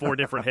had like 4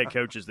 different head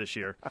coaches this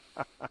year.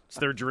 It's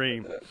their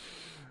dream.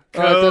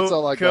 That's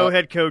all I got.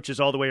 Co-head coaches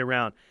all the way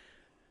around.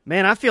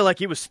 Man, I feel like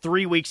it was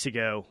 3 weeks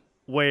ago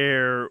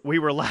where we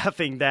were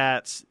laughing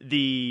that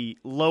the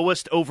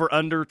lowest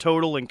over-under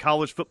total in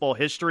college football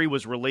history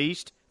was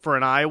released for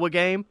an Iowa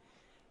game,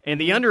 and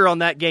the under on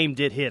that game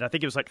did hit. I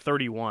think it was like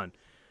 31.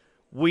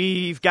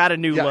 We've got a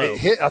new low. It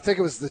hit. I think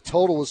it was the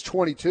total was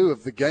 22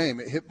 of the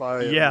game. It hit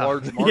by a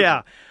large margin.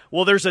 Yeah.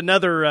 Well, there's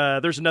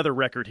another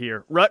record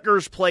here.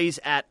 Rutgers plays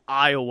at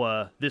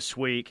Iowa this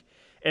week,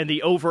 and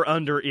the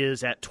over/under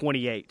is at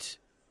 28.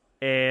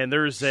 And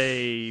there's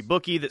a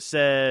bookie that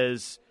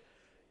says,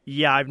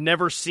 I've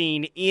never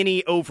seen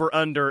any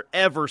over/under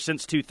ever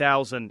since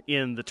 2000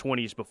 in the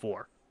 20s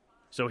before.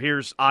 So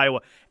here's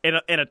Iowa,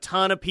 and a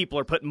ton of people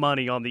are putting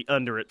money on the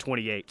under at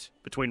 28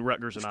 between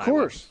Rutgers and Iowa. Of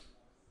course.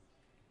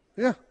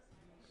 Yeah.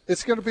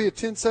 It's going to be a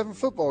 10-7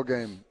 football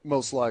game,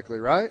 most likely,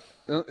 right?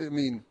 I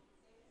mean,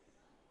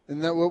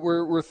 isn't that what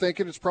we're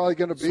thinking it's probably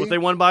going to be? That's what they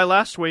won by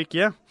last week,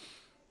 yeah.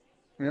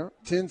 Yeah,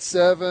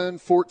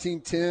 10-7,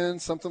 14-10,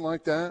 something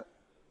like that.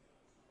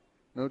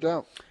 No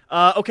doubt.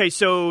 Okay,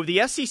 so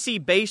the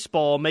SEC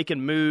baseball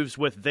making moves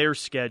with their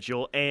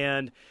schedule,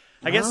 and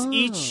I guess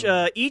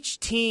each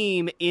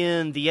team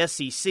in the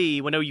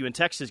SEC, when OU and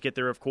Texas get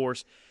there, of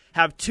course,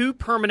 have 2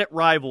 permanent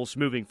rivals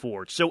moving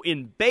forward. So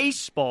in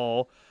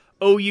baseball,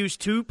 OU's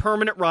 2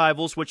 permanent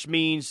rivals, which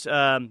means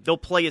they'll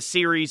play a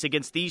series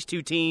against these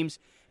 2 teams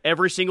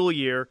every single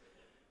year,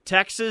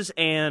 Texas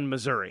and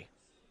Missouri.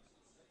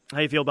 How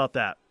do you feel about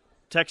that?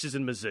 Texas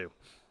and Mizzou.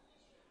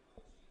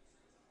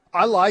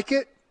 I like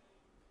it.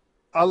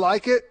 I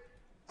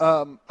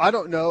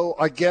don't know.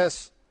 I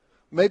guess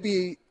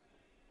maybe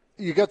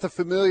you got the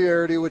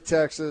familiarity with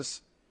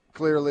Texas,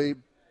 clearly.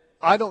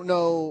 I don't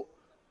know.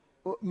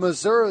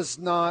 Missouri's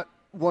not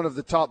one of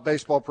the top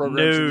baseball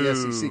programs in the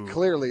SEC,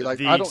 clearly.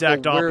 Like, I don't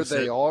know where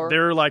they are.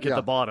 They're like at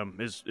the bottom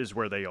is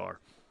where they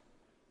are.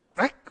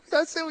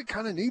 I'd say we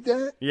kind of need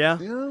that. Yeah.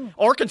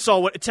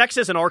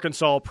 Texas and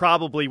Arkansas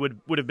probably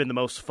would have been the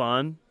most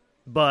fun,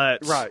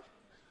 but right.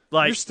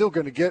 Like, you're still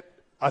going to get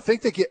 – I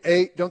think they get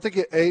 8 – don't they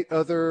get 8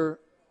 other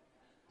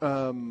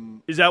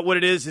is that what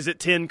it is? Is it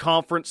 10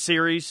 conference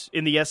series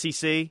in the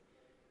SEC?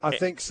 I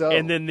think so.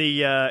 And then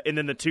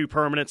the 2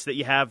 permanents that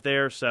you have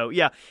there. So,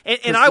 yeah.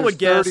 And I would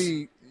guess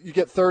 – you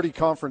get 30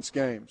 conference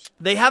games.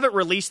 They haven't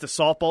released the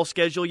softball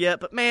schedule yet,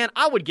 but, man,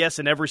 I would guess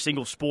in every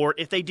single sport,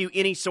 if they do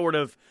any sort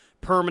of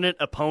permanent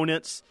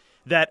opponents,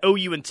 that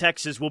OU and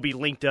Texas will be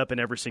linked up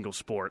in every single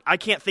sport. I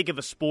can't think of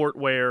a sport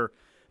where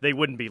they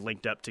wouldn't be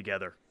linked up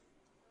together.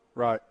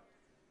 Right.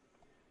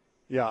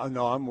 Yeah,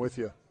 no, I'm with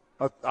you.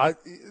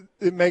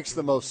 It makes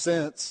the most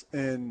sense,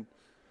 and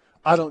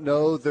I don't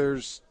know.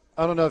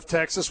 I don't know if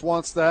Texas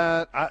wants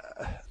that.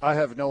 I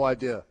have no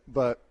idea,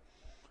 but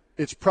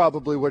it's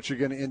probably what you're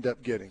going to end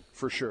up getting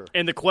for sure.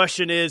 And the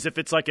question is, if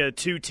it's like a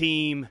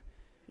 2-team,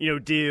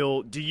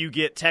 deal, do you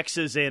get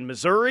Texas and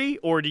Missouri,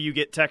 or do you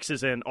get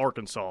Texas and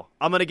Arkansas?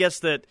 I'm going to guess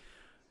that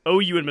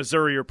OU and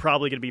Missouri are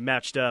probably going to be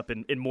matched up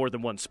in more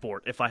than one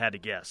sport, if I had to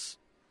guess.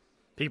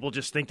 People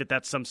just think that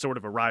that's some sort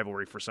of a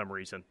rivalry for some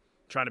reason,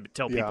 trying to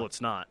tell people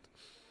it's not.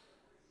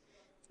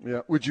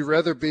 Yeah. Would you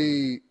rather it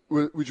be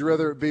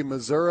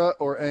Missouri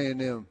or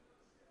A&M?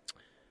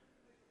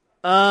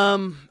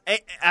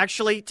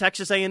 Actually,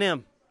 Texas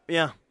A&M.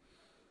 Yeah.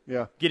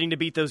 Yeah. Getting to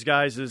beat those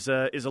guys is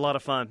a lot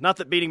of fun. Not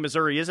that beating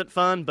Missouri isn't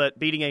fun, but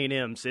beating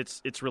A&M's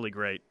it's really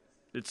great.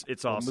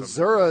 It's awesome.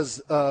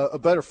 Missouri's a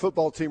better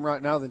football team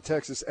right now than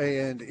Texas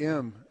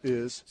A&M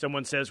is.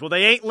 Someone says, well,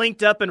 they ain't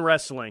linked up in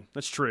wrestling.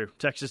 That's true.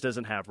 Texas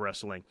doesn't have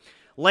wrestling.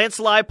 Lance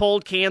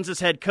Leipold, Kansas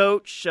head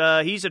coach,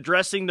 he's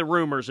addressing the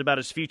rumors about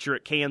his future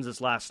at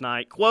Kansas last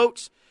night.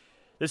 Quote,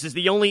 "This is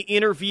the only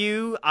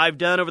interview I've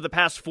done over the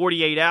past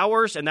 48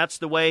 hours, and that's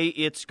the way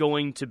it's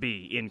going to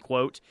be," end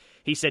quote.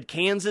 He said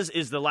Kansas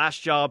is the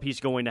last job he's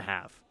going to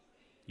have.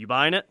 You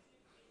buying it?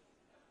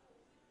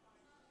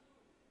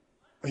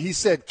 He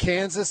said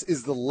Kansas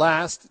is the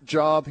last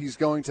job he's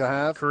going to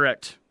have?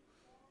 Correct.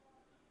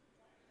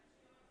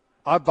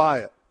 I buy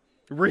it.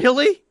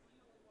 Really?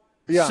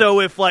 Yeah. So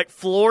if, like,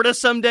 Florida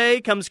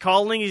someday comes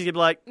calling, he's going to be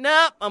like,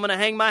 nope, I'm going to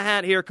hang my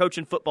hat here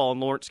coaching football in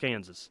Lawrence,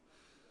 Kansas.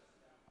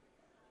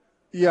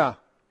 Yeah.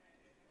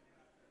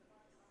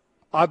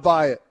 I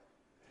buy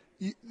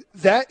it.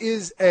 That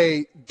is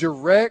a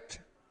direct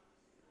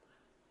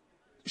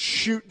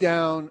shoot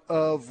down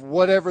of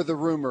whatever the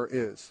rumor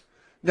is.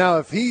 Now,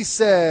 if he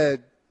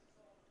said,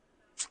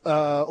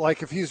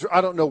 if he's,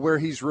 I don't know where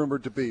he's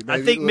rumored to be. Maybe,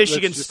 I think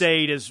Michigan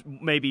State is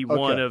maybe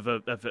one of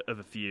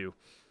a few.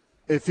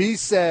 If he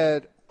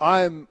said,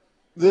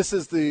 this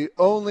is the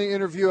only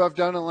interview I've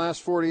done in the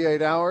last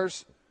 48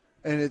 hours,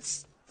 and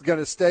it's going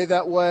to stay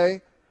that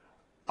way,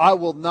 I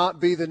will not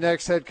be the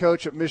next head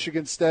coach at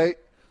Michigan State.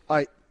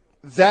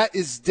 That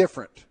is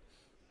different.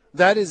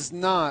 That is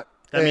not.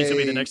 That means he'll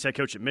be the next head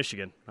coach at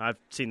Michigan. I've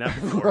seen that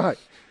before. Right.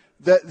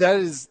 That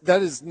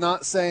is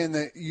not saying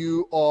that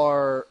you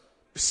are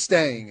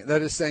staying.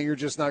 That is saying you're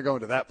just not going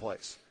to that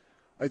place.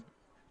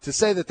 To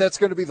say that that's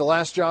going to be the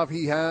last job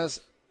he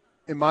has,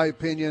 in my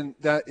opinion,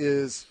 that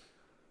is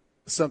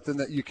something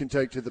that you can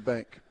take to the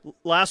bank.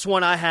 Last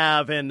one I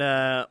have, and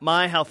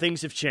how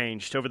things have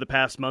changed over the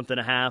past month and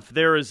a half.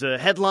 There is a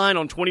headline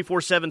on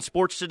 24/7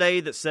 Sports today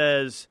that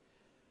says,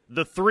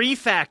 the 3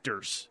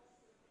 factors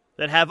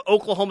that have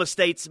Oklahoma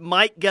State's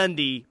Mike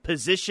Gundy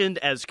positioned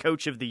as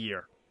Coach of the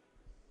Year.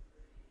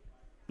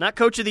 Not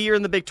Coach of the Year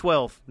in the Big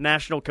 12,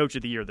 National Coach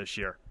of the Year this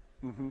year.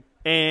 Mm-hmm.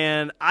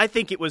 And I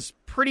think it was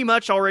pretty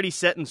much already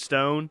set in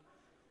stone.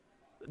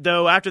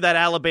 Though after that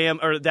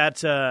after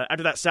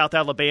that South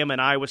Alabama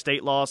and Iowa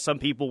State loss, some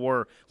people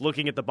were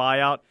looking at the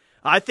buyout.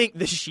 I think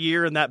this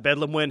year and that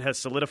Bedlam win has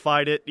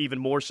solidified it even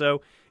more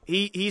so.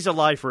 He's a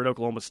lifer at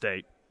Oklahoma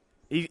State.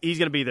 He's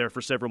going to be there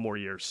for several more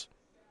years.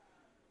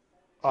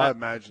 I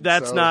imagine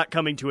that's so. not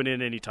coming to an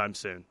end anytime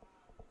soon.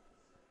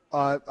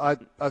 I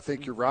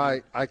think you're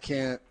right. I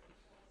can't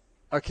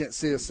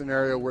see a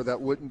scenario where that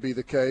wouldn't be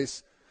the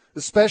case.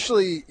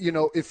 Especially,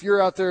 if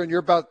you're out there and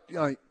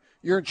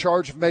you're in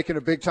charge of making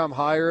a big time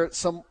hire at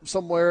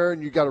somewhere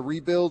and you got a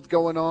rebuild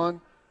going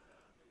on.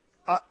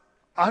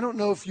 I don't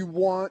know if you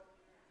want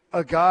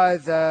a guy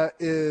that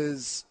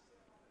is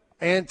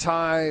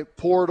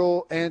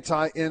anti-portal,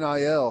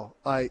 anti-NIL.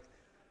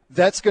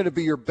 That's going to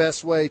be your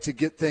best way to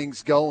get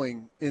things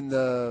going in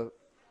a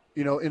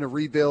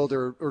rebuild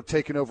or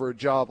taking over a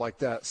job like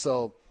that.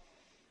 So,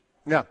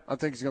 yeah, I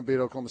think he's going to be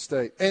at Oklahoma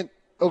State. And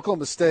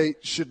Oklahoma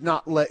State should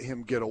not let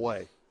him get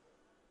away,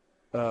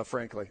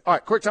 frankly. All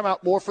right, quick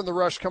timeout. More from The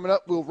Rush coming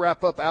up. We'll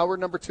wrap up hour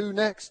number 2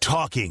 next.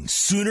 Talking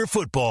Sooner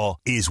football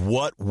is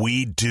what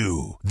we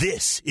do.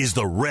 This is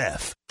The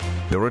Ref.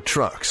 There are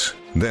trucks.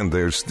 Then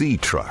there's the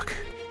truck.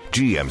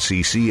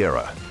 GMC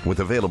Sierra, with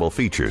available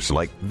features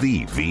like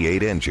the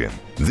V8 engine,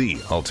 the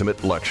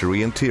ultimate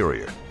luxury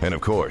interior, and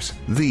of course,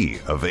 the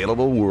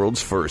available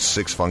world's first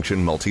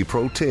 6-function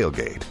multi-pro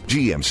tailgate.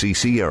 GMC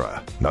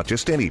Sierra, not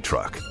just any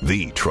truck,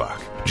 the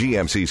truck.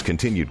 GMC's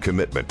continued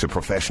commitment to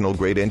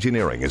professional-grade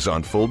engineering is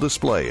on full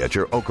display at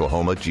your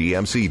Oklahoma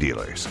GMC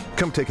dealers.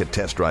 Come take a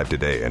test drive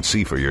today and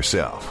see for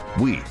yourself.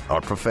 We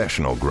are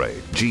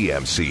professional-grade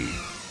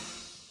GMC.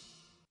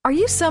 Are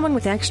you someone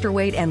with extra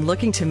weight and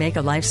looking to make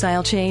a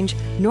lifestyle change?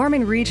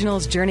 Norman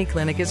Regional's Journey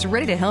Clinic is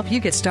ready to help you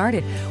get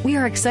started. We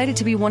are excited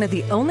to be one of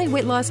the only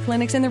weight loss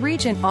clinics in the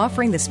region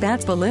offering the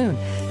Spatz Balloon,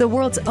 the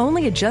world's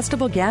only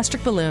adjustable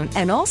gastric balloon,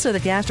 and also the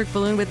gastric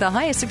balloon with the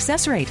highest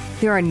success rate.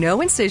 There are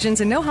no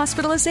incisions and no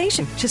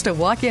hospitalization, just a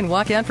walk-in,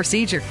 walk-out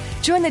procedure.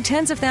 Join the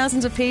tens of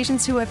thousands of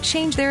patients who have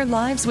changed their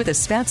lives with a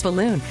Spatz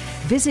Balloon.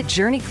 Visit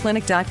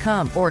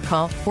JourneyClinic.com or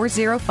call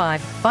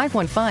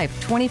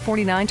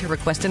 405-515-2049 to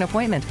request an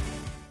appointment.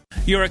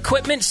 Your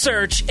equipment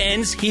search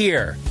ends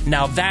here.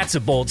 Now that's a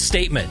bold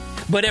statement.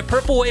 But at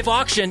Purple Wave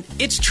Auction,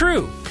 it's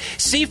true.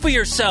 See for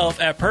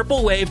yourself at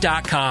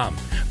purplewave.com.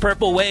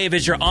 Purple Wave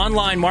is your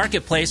online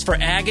marketplace for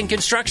ag and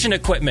construction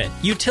equipment,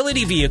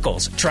 utility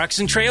vehicles, trucks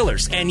and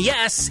trailers, and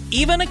yes,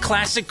 even a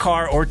classic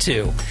car or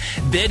 2.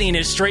 Bidding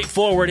is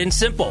straightforward and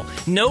simple.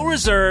 No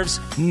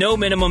reserves, no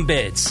minimum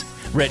bids.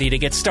 Ready to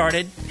get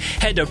started?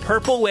 Head to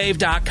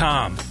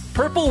purplewave.com.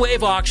 Purple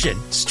Wave Auction.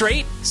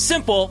 Straight,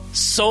 simple,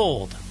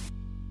 sold.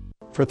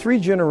 For 3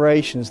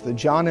 generations, the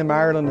John M.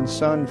 Ireland &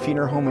 Son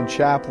Funeral Home and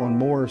Chapel in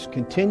Morris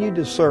continued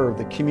to serve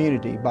the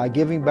community by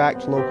giving back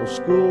to local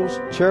schools,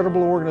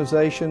 charitable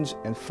organizations,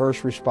 and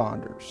first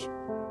responders.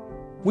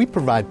 We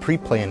provide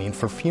pre-planning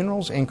for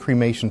funerals and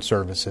cremation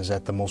services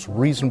at the most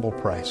reasonable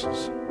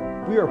prices.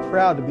 We are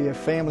proud to be a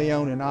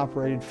family-owned and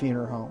operated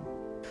funeral home.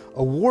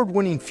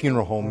 Award-winning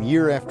funeral home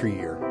year after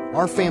year,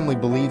 our family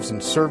believes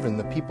in serving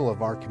the people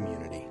of our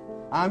community.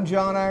 I'm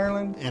John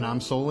Ireland. And I'm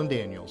Solon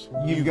Daniels.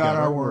 You've got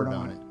our word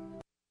on it.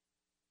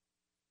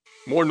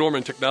 Moore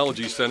Norman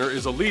Technology Center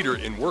is a leader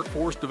in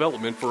workforce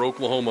development for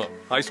Oklahoma.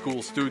 High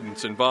school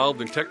students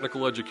involved in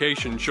technical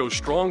education show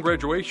strong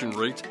graduation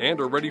rates and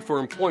are ready for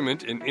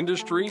employment in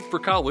industry, for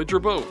college, or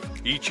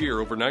both. Each year,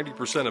 over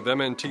 90% of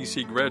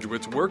MNTC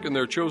graduates work in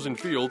their chosen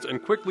fields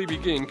and quickly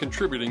begin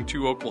contributing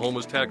to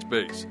Oklahoma's tax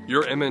base.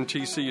 Your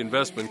MNTC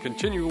investment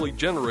continually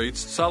generates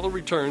solid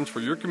returns for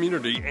your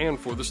community and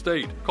for the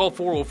state. Call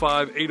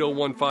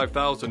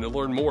 405-801-5000 to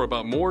learn more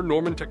about Moore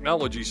Norman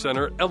Technology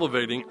Center,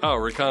 elevating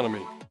our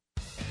economy.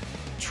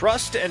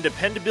 Trust and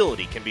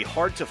dependability can be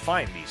hard to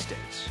find these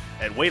days.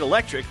 At Wade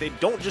Electric, they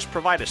don't just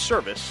provide a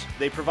service,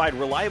 they provide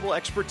reliable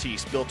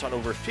expertise built on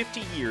over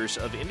 50 years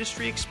of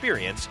industry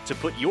experience to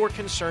put your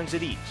concerns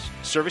at ease.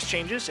 Service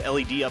changes,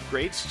 LED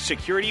upgrades,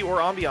 security or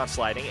ambiance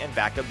lighting, and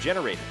backup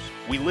generators.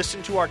 We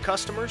listen to our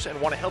customers and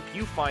want to help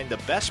you find the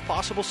best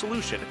possible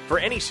solution for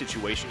any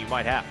situation you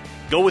might have.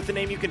 Go with the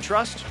name you can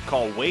trust.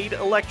 Call Wade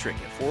Electric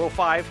at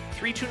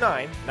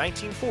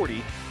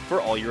 405-329-1940 for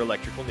all your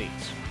electrical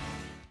needs.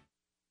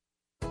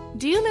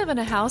 Do you live in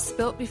a house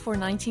built before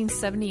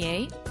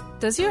 1978?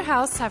 Does your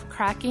house have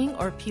cracking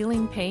or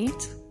peeling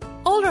paint?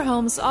 Older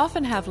homes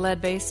often have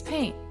lead-based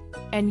paint,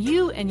 and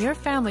you and your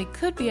family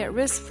could be at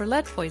risk for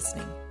lead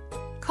poisoning.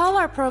 Call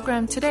our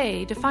program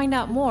today to find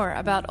out more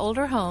about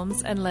older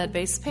homes and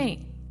lead-based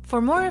paint.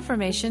 For more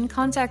information,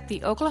 contact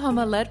the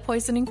Oklahoma Lead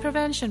Poisoning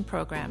Prevention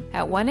Program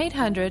at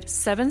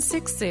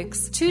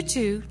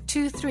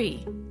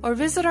 1-800-766-2223 or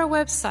visit our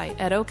website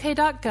at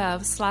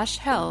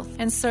ok.gov/health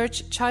and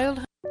search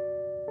childhood.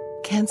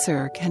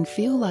 Cancer can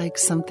feel like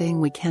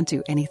something we can't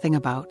do anything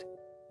about,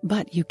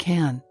 but you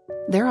can.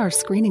 There are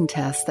screening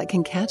tests that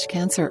can catch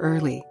cancer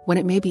early when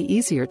it may be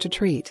easier to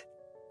treat.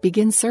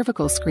 Begin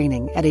cervical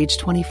screening at age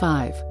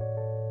 25.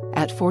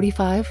 At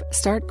 45,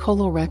 start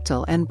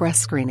colorectal and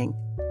breast screening.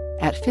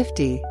 At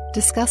 50,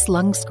 discuss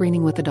lung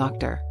screening with a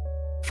doctor.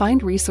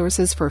 Find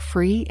resources for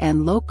free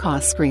and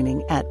low-cost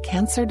screening at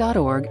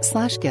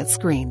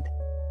cancer.org/getscreened.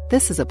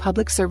 This is a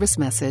public service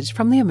message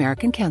from the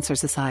American Cancer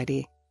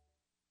Society.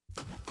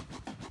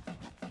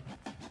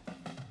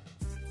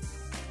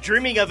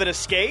 Dreaming of an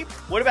escape?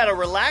 What about a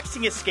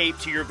relaxing escape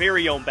to your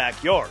very own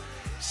backyard?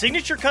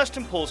 Signature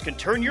Custom Pools can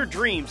turn your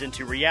dreams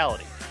into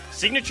reality.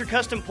 Signature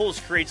Custom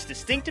Pools creates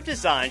distinctive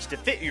designs to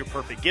fit your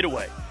perfect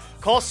getaway.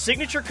 Call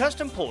Signature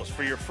Custom Pools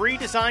for your free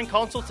design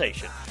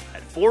consultation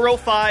at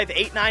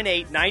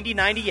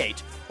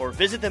 405-898-9098 or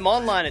visit them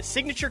online at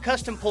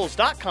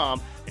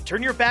signaturecustompools.com and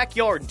turn your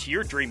backyard into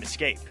your dream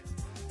escape.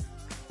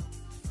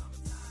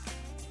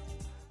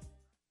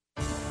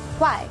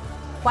 Why?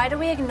 Why do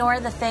we ignore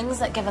the things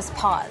that give us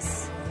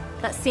pause,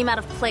 that seem out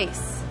of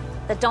place,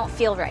 that don't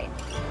feel right?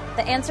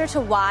 The answer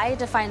to why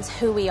defines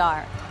who we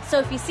are. So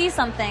if you see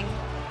something,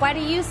 why do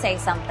you say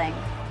something?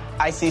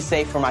 I see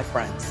safe for my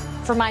friends.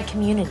 For my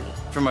community.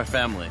 For my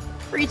family.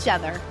 For each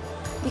other.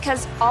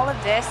 Because all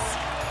of this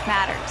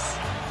matters.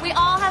 We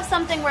all have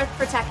something worth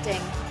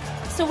protecting.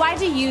 So why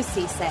do you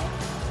see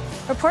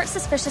safe? Report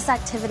suspicious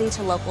activity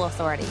to local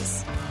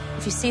authorities.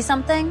 If you see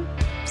something,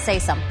 say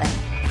something.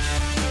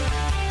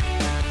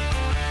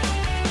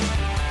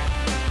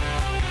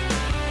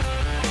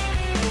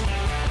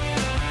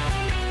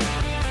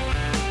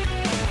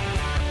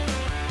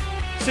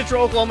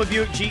 Central Oklahoma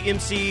Buick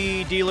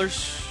GMC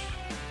dealers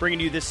bringing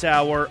you this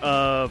hour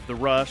of The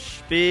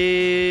Rush.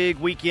 Big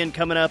weekend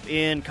coming up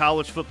in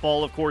college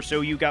football. Of course,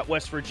 OU got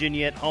West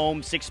Virginia at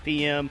home, 6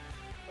 p.m.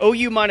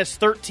 OU minus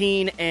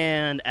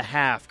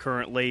 13.5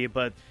 currently,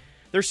 but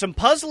there's some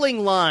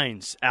puzzling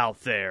lines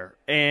out there,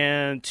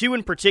 and two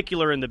in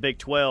particular in the Big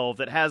 12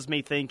 that has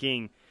me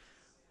thinking,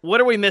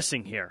 what are we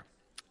missing here?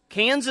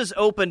 Kansas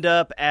opened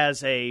up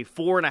as a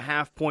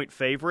 4.5-point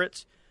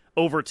favorite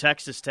over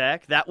Texas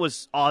Tech. That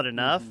was odd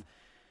enough.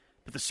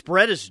 But the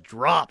spread has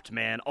dropped,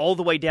 man, all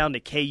the way down to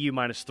KU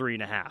minus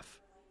 3.5.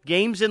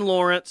 Games in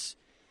Lawrence,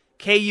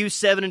 KU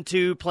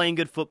 7-2, playing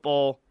good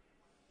football.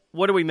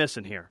 What are we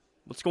missing here?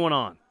 What's going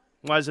on?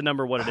 Why is the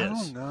number what it is? I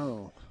don't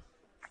know.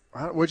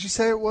 What'd you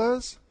say it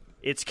was?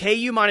 It's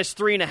KU minus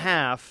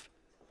 3.5,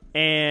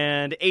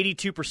 and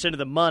 82% of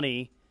the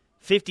money,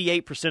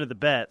 58% of the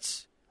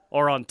bets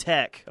are on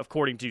Tech,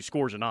 according to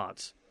Scores and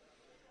Odds.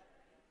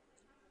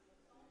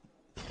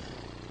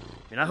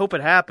 And I hope it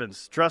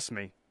happens. Trust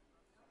me.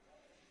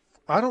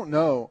 I don't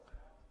know.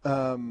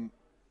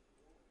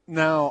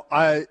 Now,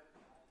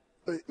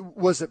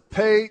 was it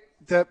Pate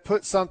that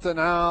put something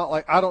out?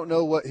 Like, I don't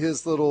know what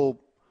his little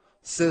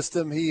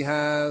system he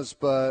has,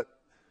 but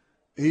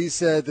he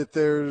said that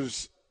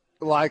there's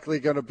likely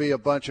going to be a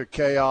bunch of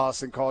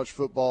chaos in college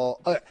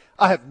football.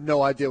 I have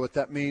no idea what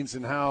that means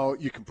and how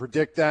you can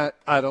predict that.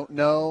 I don't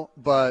know,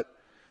 but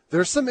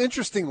there's some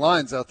interesting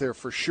lines out there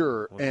for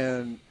sure,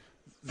 and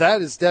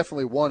that is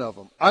definitely one of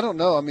them. I don't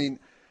know. I mean,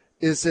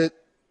 is it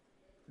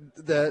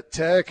that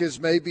Tech is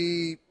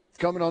maybe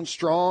coming on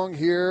strong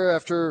here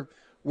after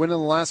winning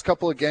the last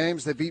couple of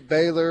games? They beat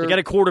Baylor. They got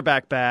a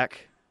quarterback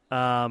back.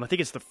 I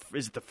think is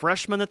it the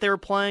freshman that they were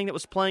playing that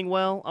was playing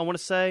well, I want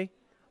to say?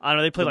 I don't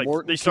know. They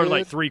played they started kid.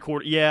 like three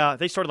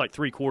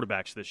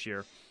quarterbacks this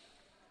year.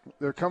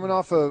 They're coming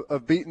off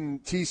of beating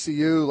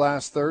TCU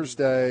last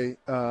Thursday,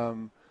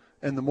 and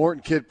the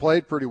Morton kid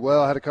played pretty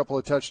well. Had a couple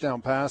of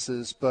touchdown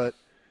passes, but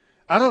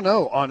I don't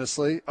know.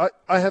 Honestly,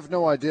 I have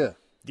no idea.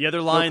 The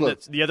other line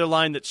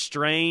that's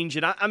strange,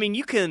 and I mean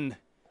you can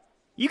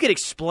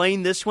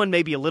explain this one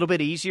maybe a little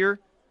bit easier.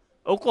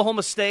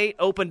 Oklahoma State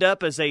opened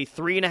up as a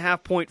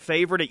 3.5-point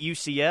favorite at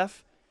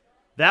UCF.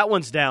 That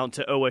one's down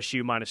to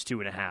OSU minus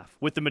 2.5,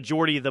 with the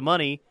majority of the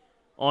money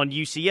on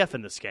UCF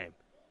in this game.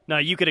 Now,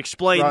 you could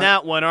explain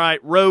that one. All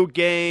right, road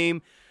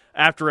game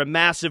after a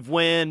massive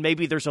win.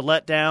 Maybe there's a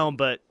letdown,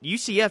 but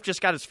UCF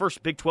just got its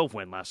first Big 12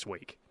 win last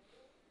week.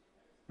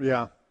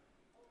 Yeah.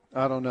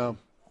 I don't know.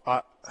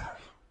 I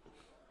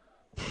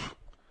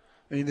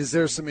mean, is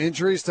there some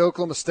injuries to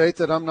Oklahoma State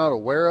that I'm not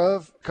aware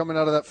of coming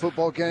out of that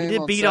football game? He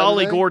did beat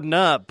Ollie Gordon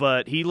up,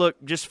 but he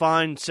looked just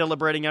fine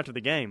celebrating after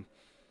the game.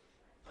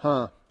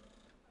 Huh.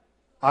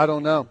 I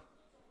don't know.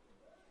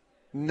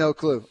 No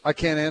clue. I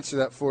can't answer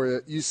that for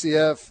you.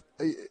 UCF,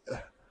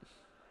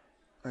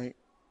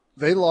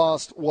 they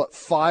lost,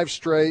 5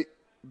 straight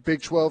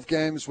Big 12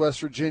 games.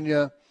 West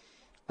Virginia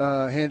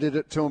handed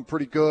it to them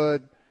pretty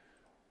good.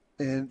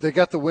 And they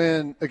got the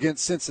win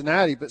against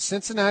Cincinnati, but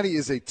Cincinnati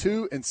is a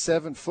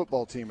 2-7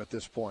 football team at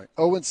this point,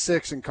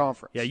 0-6 in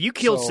conference. Yeah, you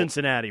killed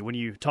Cincinnati when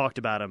you talked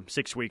about them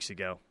 6 weeks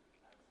ago.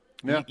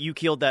 Yeah. You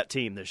killed that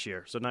team this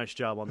year, so nice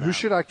job on that.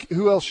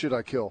 Who else should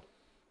I kill?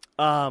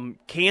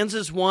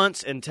 Kansas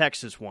once and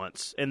Texas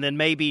once, and then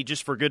maybe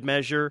just for good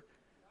measure,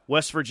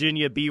 West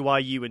Virginia,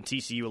 BYU, and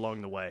TCU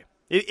along the way,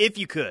 if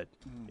you could,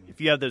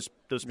 if you have those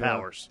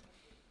powers.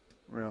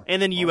 Yeah.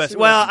 And then USC.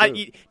 Well,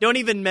 don't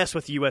even mess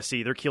with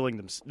USC. They're killing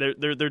them.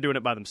 They're doing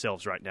it by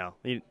themselves right now.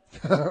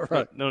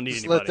 Right. Don't need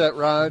just anybody. Let that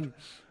ride.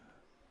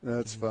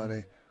 That's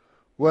funny.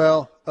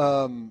 Well,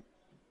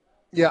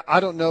 yeah, I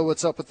don't know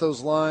what's up with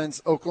those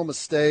lines. Oklahoma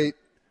State.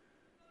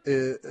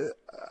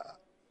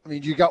 I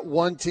mean, you got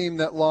one team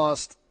that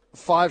lost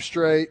 5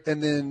 straight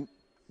and then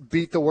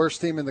beat the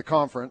worst team in the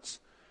conference.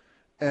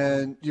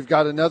 And you've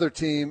got another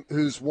team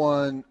who's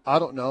won, I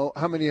don't know,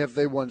 how many have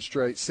they won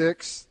straight?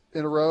 6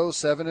 in a row,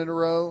 7 in a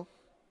row,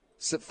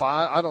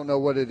 5. I don't know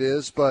what it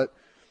is, but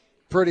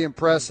pretty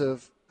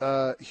impressive.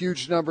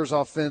 Huge numbers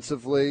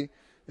offensively,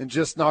 and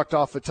just knocked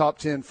off a top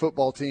 10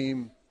 football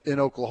team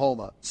in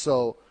Oklahoma.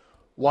 So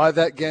why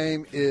that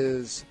game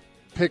is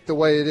picked the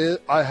way it is,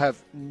 I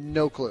have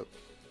no clue.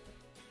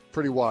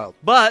 Pretty wild.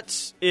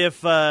 But if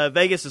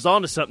Vegas is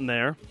onto something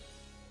there,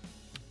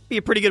 be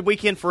a pretty good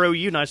weekend for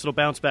OU. Nice little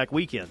bounce-back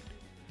weekend.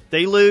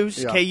 They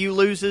lose, KU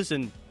loses,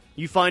 and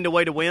you find a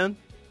way to win.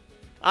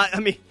 I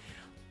mean,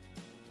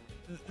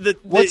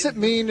 what's it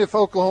mean if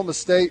Oklahoma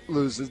State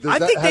loses? I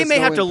think they may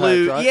have to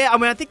lose. Right? Yeah, I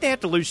mean, I think they have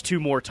to lose 2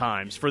 more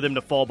times for them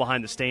to fall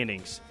behind the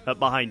standings,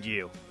 behind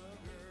you.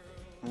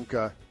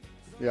 Okay.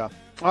 Yeah.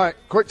 All right,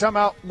 quick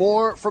timeout.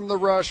 More from The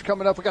Rush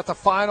coming up. We got the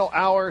final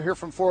hour here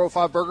from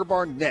 405 Burger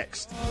Bar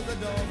next.